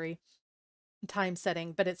century time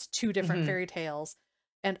setting, but it's 2 different Mhm. fairy tales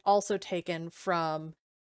and also taken from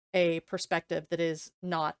a perspective that is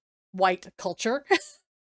not white culture.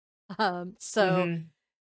 So Mhm.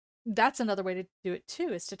 that's another way to do it too,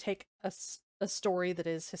 is to take a story that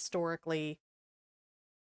is historically,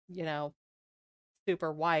 you know,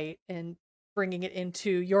 super white and bringing it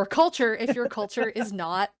into your culture if your culture is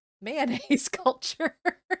not mayonnaise culture.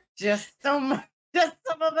 Just some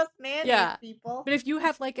of us mayonnaise Yeah. people. But if you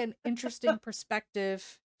have like an interesting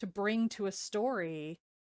perspective to bring to a story,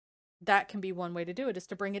 that can be one way to do it, is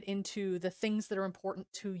to bring it into the things that are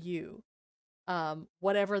important to you.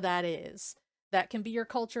 Whatever that is. That can be your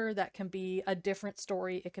culture, that can be a different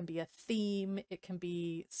story, it can be a theme, it can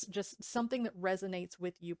be just something that resonates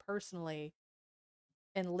with you personally,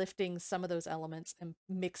 and lifting some of those elements and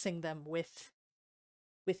mixing them with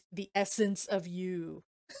the essence of you.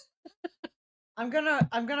 I'm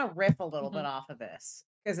gonna riff a little bit Mhm. off of this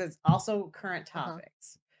because it's also current Uh-huh.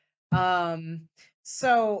 topics. Um,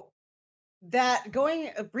 so that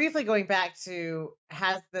going briefly going back to,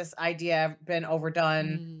 has this idea been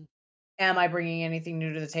overdone? Mm. Am I bringing anything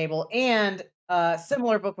new to the table? And a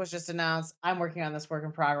similar book was just announced. I'm working on this, work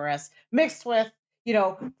in progress, mixed with,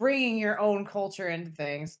 bringing your own culture into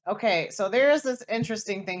things. Okay, so there is this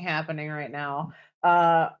interesting thing happening right now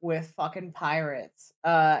with fucking pirates.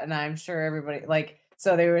 And I'm sure everybody, like,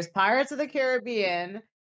 so there was Pirates of the Caribbean,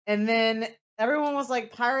 and then everyone was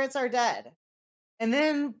like, pirates are dead. And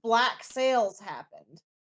then Black Sails happened.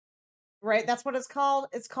 right? That's what it's called.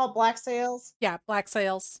 It's called Black Sails. Yeah, Black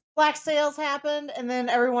Sails. Black Sails happened, and then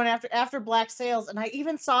everyone after Black Sails, and I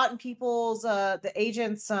even saw it in people's the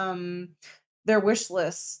agents their wish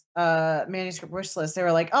list, manuscript wish list. They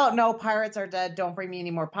were like, "Oh no, pirates are dead. Don't bring me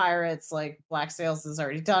any more pirates. Like Black Sails has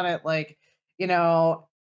already done it." Like, you know,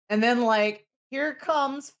 and then like here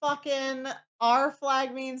comes fucking Our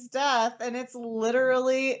Flag Means Death, and it's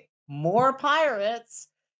literally more pirates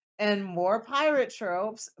and more pirate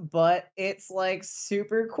tropes, but it's like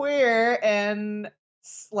super queer and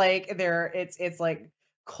like it's like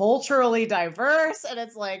culturally diverse, and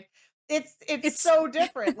it's like it's It's so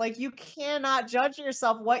different. Like you cannot judge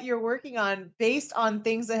yourself what you're working on based on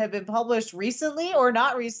things that have been published recently or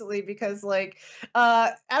not recently, because like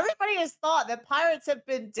everybody has thought that pirates have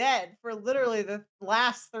been dead for literally the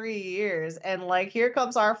last 3 years, and like here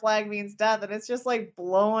comes Our Flag Means Death, and it's just like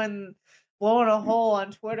blowing a hole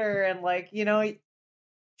on Twitter, and like,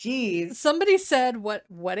 geez. somebody said,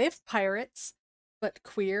 what if pirates, but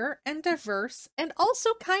queer and diverse and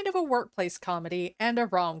also kind of a workplace comedy and a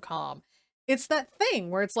rom-com. It's that thing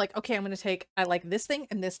where it's like, okay, I like this thing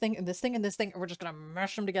and this thing and this thing and this thing, and we're just gonna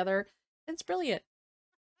mash them together. It's brilliant.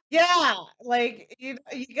 Yeah, like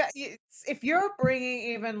if you're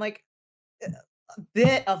bringing even like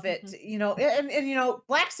bit of it, Mhm, and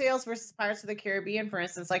Black Sails versus Pirates of the Caribbean, for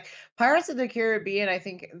instance, like Pirates of the Caribbean, I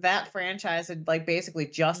think that franchise had like basically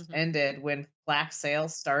just mhm, ended when Black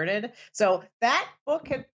Sails started. So that book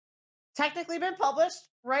had technically been published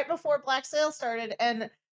right before Black Sails started,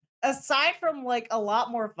 and aside from like a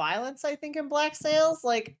lot more violence, I think in Black Sails,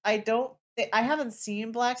 like I haven't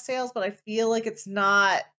seen Black Sails, but I feel like it's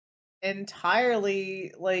not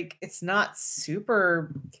entirely like it's not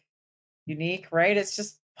super unique, right? It's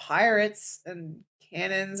just pirates and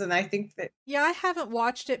cannons, and I think that yeah, I haven't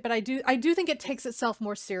watched it, but I do think it takes itself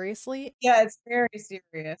more seriously, yeah, it's very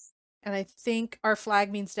serious. and I think Our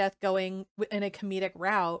Flag Means Death going in a comedic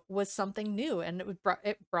route was something new, and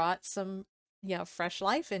it brought some, fresh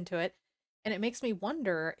life into it, and it makes me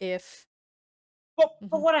wonder if. But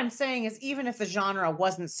Mhm, what I'm saying is, even if the genre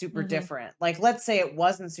wasn't super mhm, different, like let's say it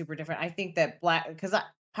wasn't super different, I think that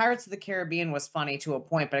Pirates of the Caribbean was funny to a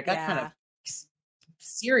point, but it got kind of yeah, s-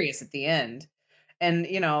 serious at the end. And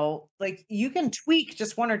like you can tweak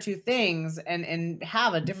just one or two things and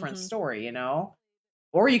have a different mhm, story,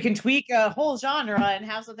 or you can tweak a whole genre and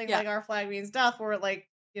have something yeah. like Our Flag Means Death, where like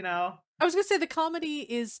I was gonna say the comedy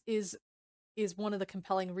is one of the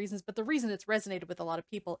compelling reasons, but the reason it's resonated with a lot of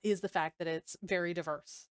people is the fact that it's very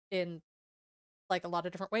diverse in like a lot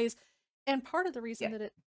of different ways. And part of the reason yeah. that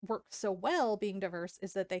it works so well being diverse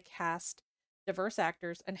is that they cast diverse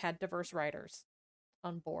actors and had diverse writers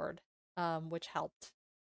on board, which helped.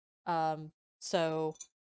 Um, so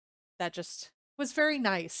that just was very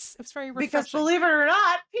nice. It was very Because refreshing. believe it or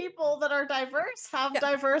not, people that are diverse have Yeah.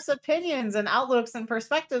 diverse opinions and outlooks and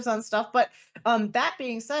perspectives on stuff. But that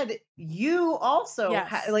being said, you also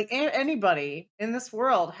Yes. like anybody in this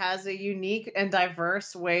world has a unique and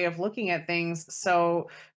diverse way of looking at things. So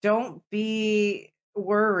don't be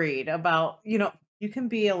worried about, you can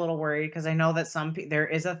be a little worried because I know that there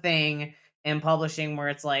is a thing in publishing where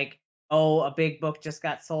it's like, oh, a big book just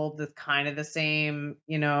got sold with kind of the same,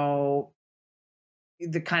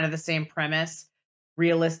 the kind of the same premise.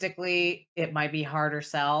 Realistically, it might be harder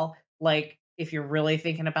sell. Like if you're really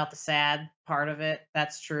thinking about the sad part of it,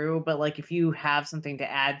 that's true. But like if you have something to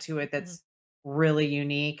add to it Mhm, that's really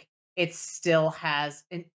unique, it still has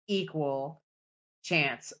an equal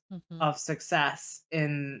chance mhm. of success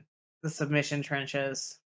in the submission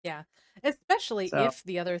trenches. Yeah. Especially So if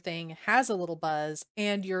the other thing has a little buzz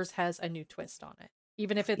and yours has a new twist on it.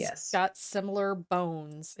 Even if it's yes. got similar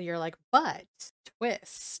bones, you're like, but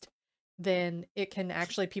twist, then it can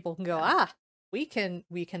actually people can go, Yeah. ah, we can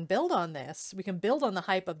build on this. We can build on the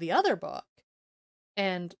hype of the other book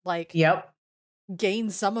and like Yep. gain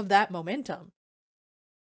some of that momentum.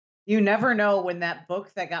 You never know when that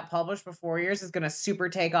book that got published before yours is gonna super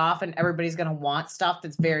take off and everybody's gonna want stuff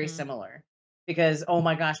that's very Hmm. similar because, oh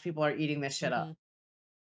my gosh, people are eating this shit Hmm. up.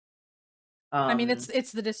 I mean, it's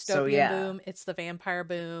the So dystopian yeah. boom, it's the vampire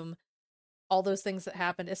boom, all those things that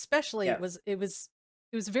happened. Especially Yep.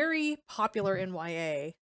 it was very popular in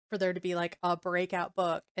YA for there to be like a breakout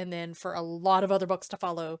book and then for a lot of other books to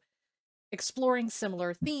follow exploring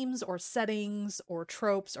similar themes or settings or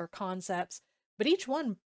tropes or concepts, but each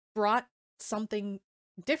one brought something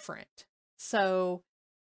different. So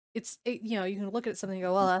you can look at something and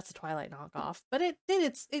go, well, that's a Twilight knockoff, but it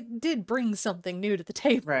did bring something new to the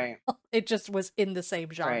table. Right. It just was in the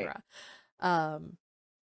same Right. genre. Um,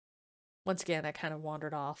 Once again, I kind of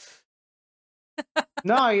wandered off.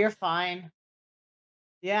 No, you're fine.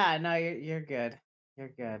 Yeah, no, you're good. You're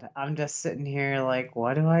good. I'm just sitting here like,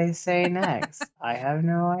 what do I say next? I have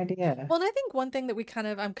no idea. Well, and I think one thing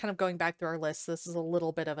that I'm kind of going back through our list. This is a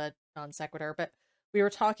little bit of a non sequitur, but we were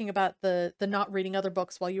talking about the not reading other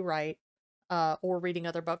books while you write, or reading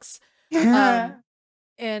other books. Um,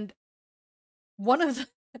 and one of the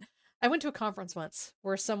I went to a conference once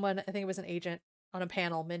where someone, I think it was an agent on a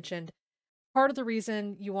panel, mentioned part of the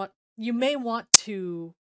reason you may want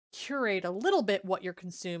to curate a little bit what you're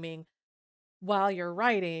consuming while you're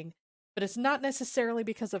writing, but it's not necessarily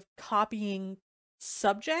because of copying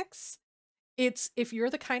subjects. It's if you're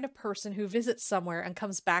the kind of person who visits somewhere and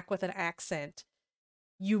comes back with an accent,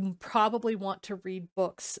 you probably want to read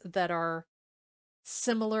books that are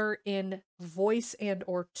similar in voice and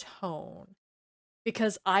or tone.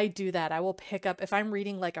 Because I do that. I will pick up if I'm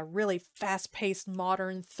reading like a really fast-paced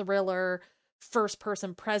modern thriller, first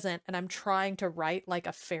person present, and I'm trying to write like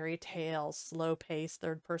a fairy tale, slow-paced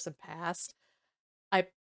third person past. I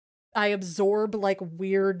I absorb like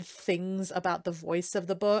weird things about the voice of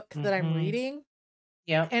the book that I'm Hmm. reading.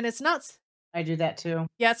 Yep, And it's not I do that too.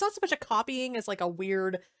 yeah, it's not so much a copying as like a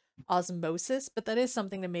weird osmosis, but that is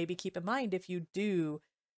something to maybe keep in mind if you do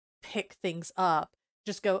pick things up.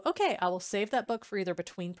 Just go, okay, I will save that book for either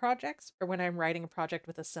between projects or when I'm writing a project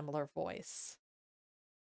with a similar voice.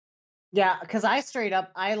 Yeah, because I straight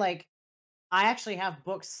up, I actually have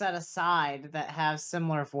books set aside that have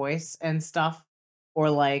similar voice and stuff, or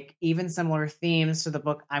like even similar themes to the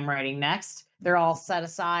book I'm writing next. They're all set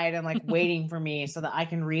aside and like waiting for me so that I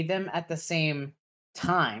can read them at the same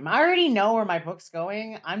time. I already know where my book's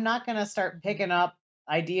going. I'm not going to start Mhm. picking up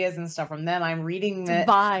ideas and stuff from them. It's I'm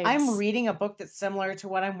vibes. reading a book that's similar to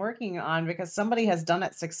what I'm working on because somebody has done it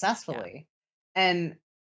Yeah. successfully. And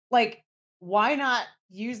like, why not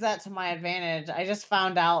use that to my advantage? I just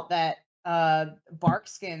found out that Bark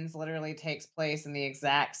Skins literally takes place in the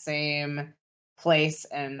exact same place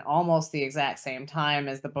and almost the exact same time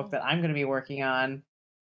as the book Oh. that I'm going to be working on,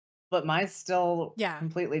 but mine's still Yeah.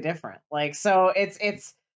 completely different. Like, so it's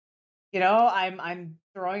I'm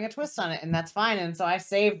throwing a twist on it, and that's fine. And so I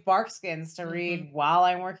saved Bark Skins to Hmm. read while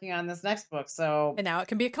I'm working on this next book. So And now it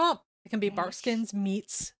can be a comp. It can be Barkskins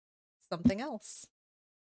meets something else.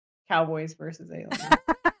 Cowboys versus aliens.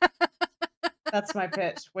 That's my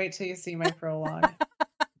pitch. Wait till you see my prologue.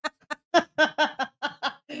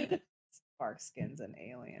 Bark Skins and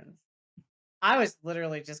aliens. I was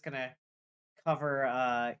literally just gonna cover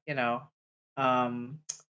um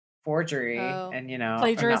forgery Oh, and or not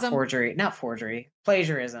plagiarism. forgery, not forgery,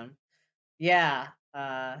 plagiarism. Yeah.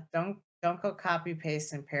 Don't go copy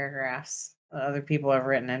pasting paragraphs that other people have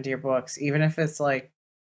written into your books, even if it's like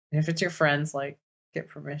if it's your friends, like get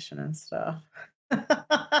permission and stuff.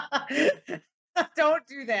 Don't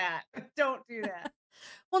do that. Don't do that.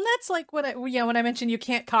 Well, that's like when I mentioned you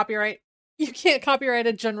can't copyright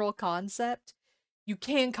a general concept. You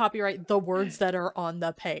can copyright the words that are on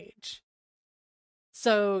the page.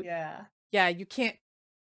 So, Yeah. yeah, you Don't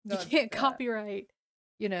do can't that. copyright,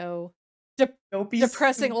 you know, de- Don't be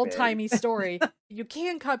depressing stupid. old-timey story. You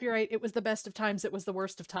can copyright it was the best of times, it was the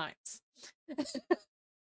worst of times. So,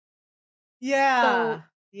 Yeah.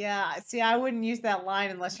 Yeah. See, I wouldn't use that line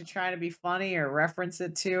unless you're trying to be funny or reference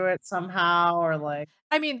it to it somehow or like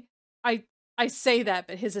I mean, I I say that,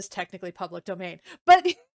 but his is technically public domain. But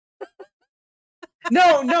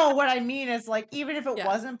no, no, what I mean is like even if it yeah.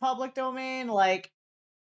 wasn't public domain, like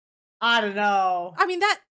I don't know. I mean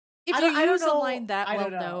that if you I don't use a know. line that I well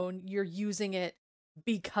don't know. known, you're using it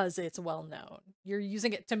because it's well known. You're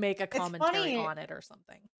using it to make a It's commentary funny. on it or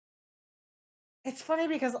something. It's funny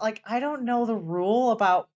because like I don't know the rule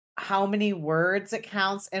about how many words it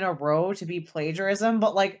counts in a row to be plagiarism,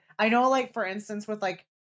 but like I know like for instance with like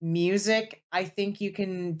music, I think you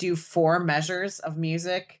can do four measures of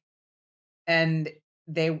music and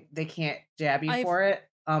they can't jab you I've for it.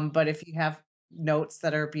 But if you have notes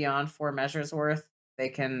that are beyond four measures worth, they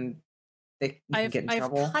can they you can get in I've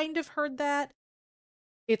trouble. kind of heard that.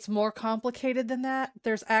 It's more complicated than that.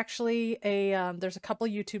 There's actually there's a couple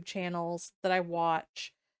YouTube channels that I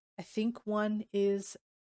watch. I think one is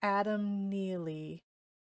Adam Neely.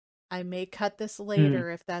 I may cut this Hmm.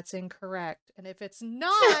 later if that's incorrect. And if it's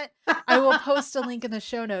not, I will post a link in the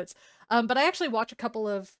show notes. But I actually watch a couple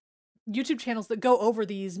of YouTube channels that go over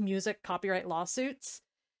these music copyright lawsuits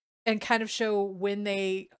and kind of show when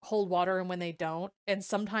they hold water and when they don't. And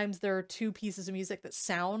sometimes there are two pieces of music that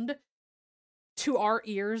sound to our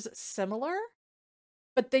ears similar,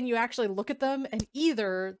 but then you actually look at them and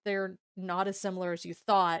either they're not as similar as you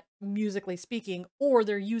thought, musically speaking, or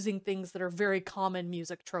they're using things that are very common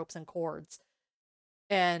music tropes and chords.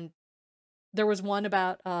 And there was one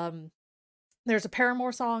about There's a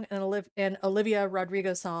Paramore song and an Olivia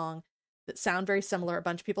Rodrigo song that sound very similar. A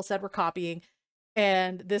bunch of people said we're copying,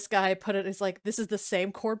 and this guy put it as like, this is the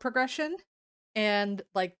same chord progression and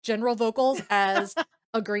like general vocals as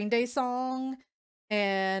a Green Day song,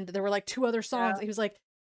 and there were like two other songs. Yeah. He was like,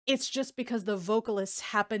 it's just because the vocalists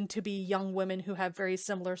happen to be young women who have very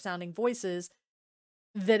similar sounding voices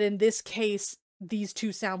that in this case these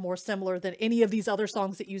two sound more similar than any of these other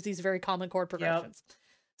songs that use these very common chord progressions.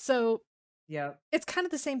 So Yep. it's kind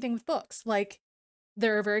of the same thing with books. Like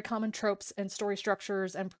there are very common tropes and story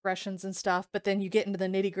structures and progressions and stuff, but then you get into the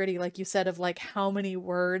nitty-gritty, like you said, of like how many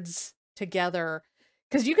words together,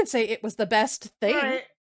 because you could say it was the best thing. Right.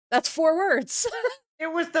 That's 4 words.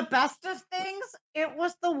 It was the best of things. It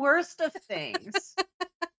was the worst of things.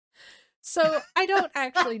 So I don't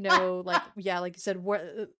actually know, like, yeah, like you said, what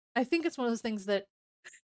I think it's one of those things that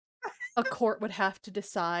a court would have to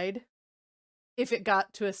decide if it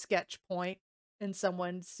got to a sketch point and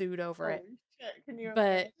someone sued over it. Holy shit, can you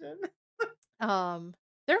But imagine?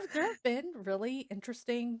 there have been really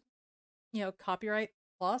interesting, copyright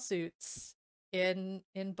lawsuits in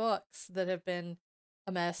books that have been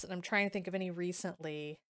a mess, and I'm trying to think of any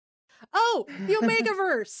recently. Oh, the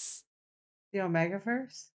Omegaverse. The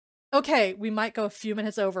Omegaverse? Okay, we might go a few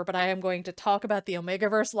minutes over, but I am going to talk about the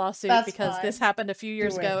Omegaverse lawsuit That's because this fine. happened a few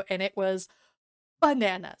years Do it. ago and it was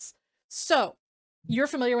bananas. So, you're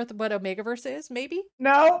familiar with what Omegaverse is, maybe?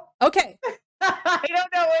 No. Okay. I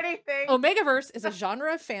don't know anything. Omegaverse is a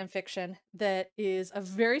genre of fan fiction that is a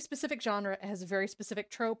very specific genre. It has very specific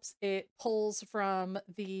tropes. It pulls from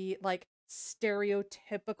the like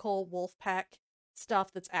stereotypical wolf pack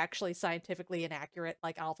stuff that's actually scientifically inaccurate,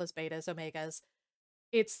 like alphas, betas, omegas.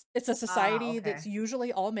 It's a society that's okay.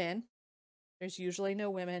 usually all men. There's usually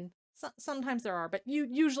no women. Sometimes there are, but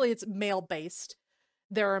usually it's male based.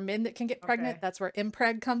 There are men that can get pregnant. Okay. That's where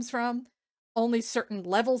impreg comes from. Only certain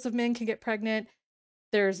levels of men can get pregnant.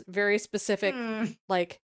 There's very specific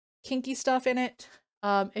like kinky stuff in it,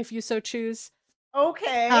 if you so choose.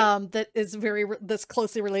 Okay. That is that's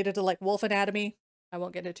closely related to like wolf anatomy. I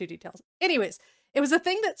won't get into details. Anyways, it was a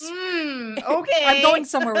thing that's okay. I'm going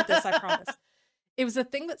somewhere with this, I promise. It was a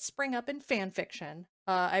thing that sprang up in fan fiction.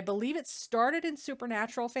 I believe it started in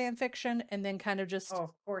supernatural fan fiction and then kind of just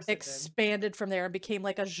of course expanded from there and became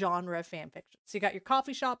like a genre of fan fiction. So you got your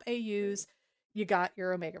coffee shop AUs, you got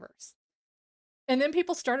your Omegaverse. And then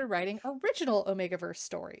people started writing original Omegaverse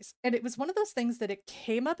stories. And it was one of those things that it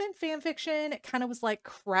came up in fan fiction. It kind of was like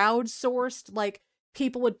crowdsourced, like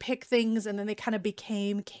people would pick things and then they kind of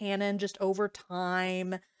became canon just over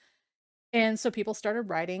time. And so people started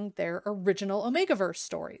writing their original Omegaverse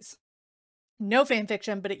stories. No fan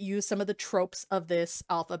fiction, but it used some of the tropes of this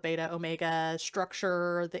alpha, beta, omega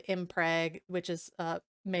structure, the impreg, which is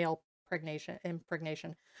male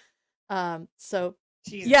impregnation. So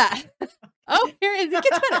Jesus. yeah. Oh, here it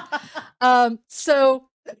gets better. So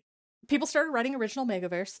people started writing original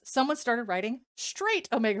Omegaverse. Someone started writing straight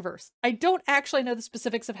Omegaverse. I don't actually know the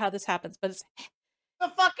specifics of how this happens, but it's the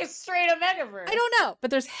fuck is straight Omegaverse? I don't know,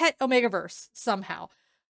 but there's het Omegaverse somehow.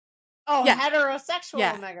 Oh, yeah. Heterosexual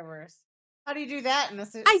yeah. Omegaverse. How do you do that in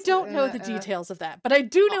this? I don't know the details of that, but I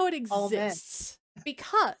do know it exists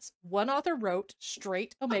because one author wrote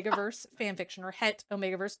straight Omegaverse fanfiction or het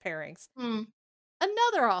Omegaverse pairings.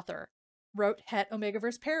 Another author wrote het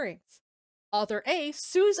Omegaverse pairings. Author A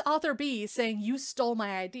sues author B saying you stole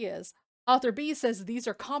my ideas. Author B says these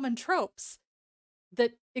are common tropes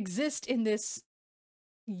that exist in this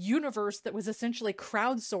universe that was essentially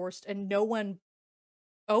crowdsourced and no one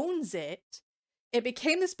owns it. It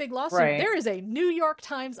became this big lawsuit. Right. There is a New York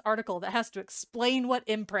Times article that has to explain what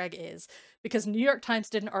impreg is because New York Times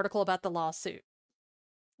did an article about the lawsuit.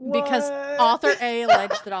 What? Because author A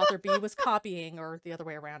alleged that author B was copying, or the other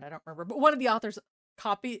way around, I don't remember, but one of the authors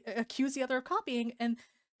accused the other of copying, and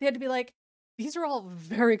they had to be like, these are all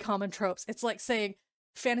very common tropes. It's like saying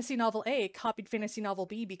fantasy novel A copied fantasy novel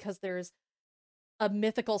B because there's a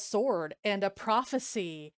mythical sword and a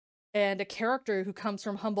prophecy and a character who comes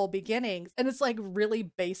from humble beginnings. And it's like really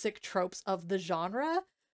basic tropes of the genre.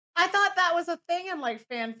 I thought that was a thing in like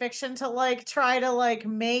fan fiction to like try to like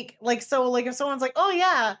make like, so like if someone's like, oh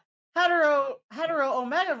yeah, hetero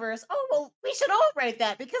Omegaverse, oh well, we should all write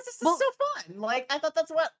that because this is so fun. Like I thought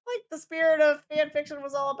that's what like the spirit of fan fiction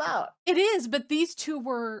was all about. It is, but these two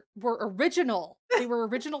were original. They were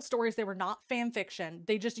original stories. They were not fan fiction.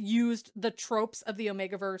 They just used the tropes of the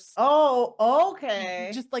Omegaverse. Oh,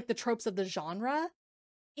 okay. Just like the tropes of the genre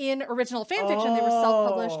in original fan fiction. They were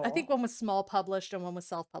self-published. I think one was small published and one was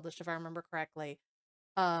self-published, if I remember correctly.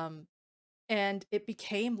 And it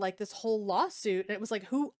became like this whole lawsuit. And it was like,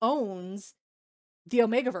 who owns the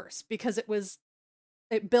Omegaverse, because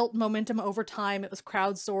it built momentum over time. It was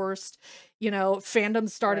crowdsourced, fandom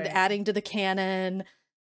started Right. adding to the canon.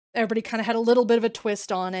 Everybody kind of had a little bit of a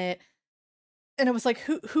twist on it. And it was like,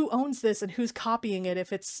 who owns this and who's copying it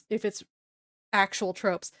if it's actual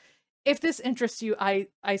tropes? If this interests you, I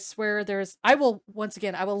swear I will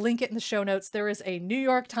link it in the show notes. There is a New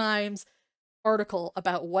York Times article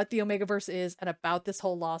about what the Omegaverse is and about this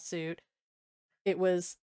whole lawsuit. It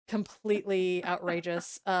was completely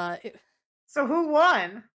outrageous. So who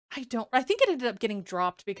won? I think it ended up getting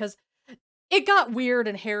dropped because it got weird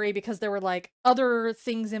and hairy because there were like other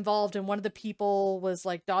things involved, and one of the people was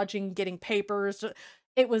like dodging getting papers.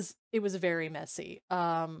 It was very messy.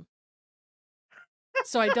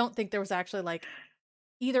 So I don't think there was actually like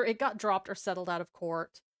either it got dropped or settled out of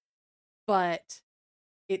court, but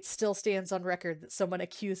it still stands on record that someone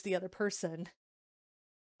accused the other person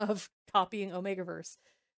of copying Omegaverse,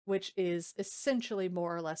 which is essentially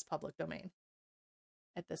more or less public domain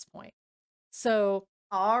at this point. So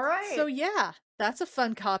All right. So yeah, that's a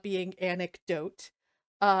fun copying anecdote.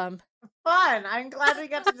 Fun. I'm glad we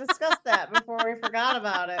got to discuss that before we forgot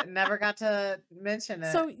about it and never got to mention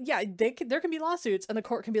it. So yeah, there can be lawsuits, and the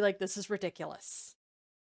court can be like, "This is ridiculous.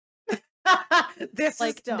 This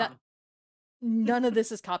Like, is dumb." None of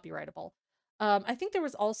this is copyrightable." I think there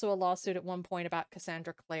was also a lawsuit at one point about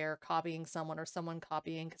Cassandra Clare copying someone or someone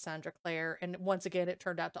copying Cassandra Clare, and once again, it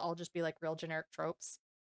turned out to all just be like real generic tropes.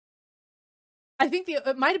 I think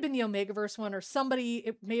it might have been the Omegaverse one, or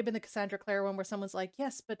it may have been the Cassandra Clare one, where someone's like,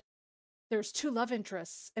 "Yes, but there's two love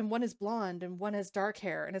interests, and one is blonde and one has dark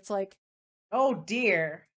hair," and it's like, oh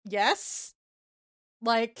dear. yes,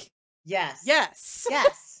 like, Yes. yes,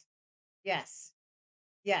 Yes. Yes.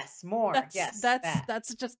 Yes. More. that's That.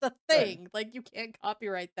 that's just the thing. Like, you can't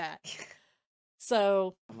copyright that.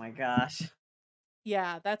 So, oh my gosh.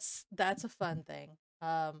 yeah, that's a fun thing.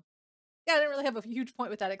 Yeah, I didn't really have a huge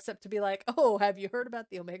point with that except to be like, "Oh, have you heard about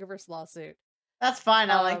the Omegaverse lawsuit?" That's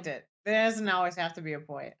fine. I liked it. There doesn't always have to be a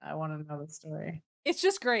point. I want to know the story. It's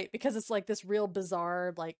just great because it's like this real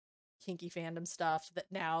bizarre, like, kinky fandom stuff that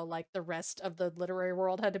now, like, the rest of the literary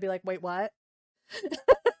world had to be like, "Wait, what?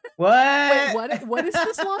 What? Wait, what is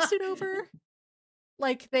this lawsuit over?"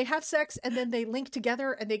 Like, they have sex and then they link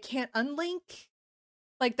together and they can't unlink.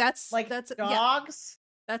 Like, that's like that's dogs?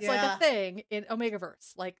 That's like a thing in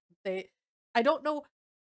Omegaverse. Like, I don't know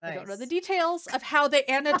I don't know the details of how they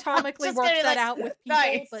anatomically Just work kidding, that like, out with people,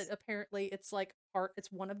 nice. but apparently it's like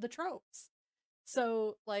it's one of the tropes.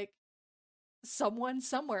 So, like, someone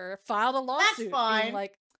somewhere filed a lawsuit fine. being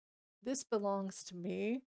like, "This belongs to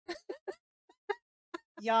me."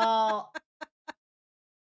 Y'all,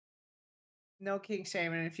 no kink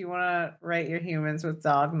shaming. If you want to rate your humans with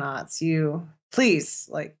dog knots, you please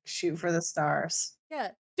like shoot for the stars. Yeah,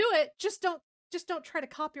 do it. Just don't try to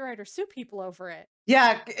copyright or sue people over it.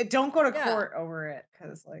 Yeah, don't go to court over it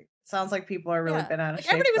because like sounds like people are really bent out of Like,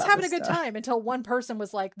 shape. everybody was about having a this good stuff. time until one person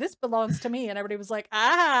was like, "This belongs to me," and everybody was like,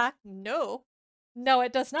 no,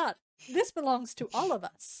 it does not. This belongs to all of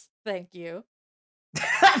us. Thank you.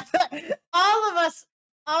 all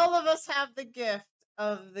of us have the gift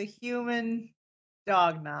of the human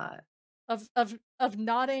dog knot. Of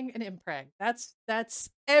nodding and impreg. That's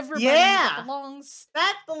everybody that belongs to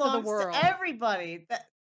the world. To everybody.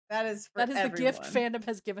 That is for the gift fandom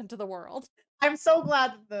has given to the world. I'm so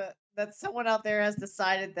glad that someone out there has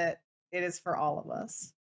decided that it is for all of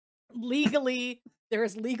us. Legally, there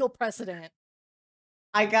is legal precedent.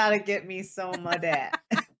 I gotta get me some of that.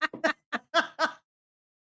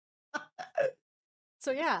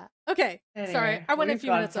 So yeah. Okay. Anyway, sorry, I went a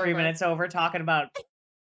few minutes 3 minutes over talking about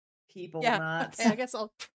people nuts. Okay, I guess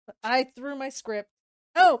I threw my script.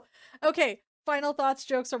 Oh, okay. Final thoughts,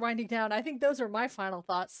 jokes are winding down. I think those are my final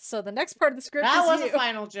thoughts. So the next part of the script that was you. a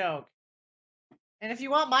final joke. And if you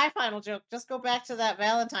want my final joke, just go back to that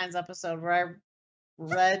Valentine's episode where I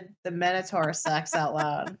read the Minotaur sex out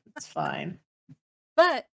loud. It's fine.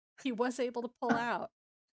 But he was able to pull out.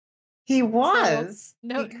 He was.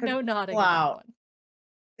 So, no nodding. Wow.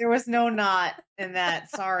 There was no knot in that.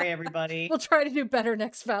 Sorry, everybody. We'll try to do better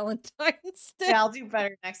next Valentine's Day. Yeah, I'll do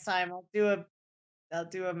better next time. I'll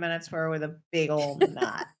do a Minotaur with a big old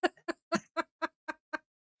knot.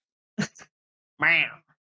 Wow.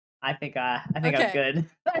 I think I'm good.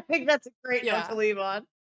 I think that's a great note to leave on.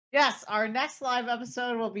 Yes, our next live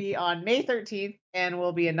episode will be on May 13th and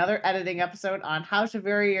will be another editing episode on how to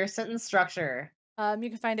vary your sentence structure. You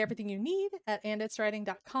can find everything you need at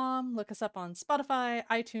anditswriting.com. Look us up on Spotify,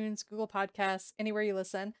 iTunes, Google Podcasts, anywhere you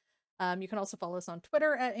listen. You can also follow us on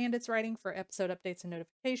Twitter at anditswriting for episode updates and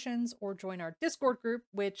notifications, or join our Discord group,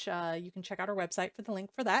 which you can check out our website for the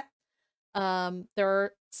link for that. There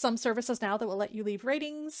are some services now that will let you leave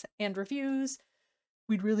ratings and reviews.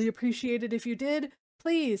 We'd really appreciate it if you did.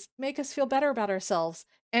 Please make us feel better about ourselves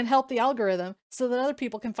and help the algorithm so that other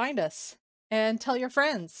people can find us. And tell your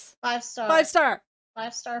friends. 5-star. 5-star.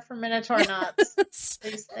 5-star for Minotaur Knots.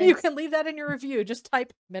 Yes. You can leave that in your review. Just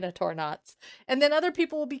type Minotaur Knots. And then other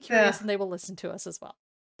people will be curious and they will listen to us as well.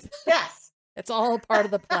 Yes. It's all part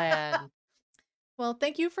of the plan. Well,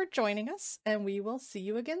 thank you for joining us, and we will see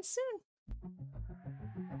you again soon.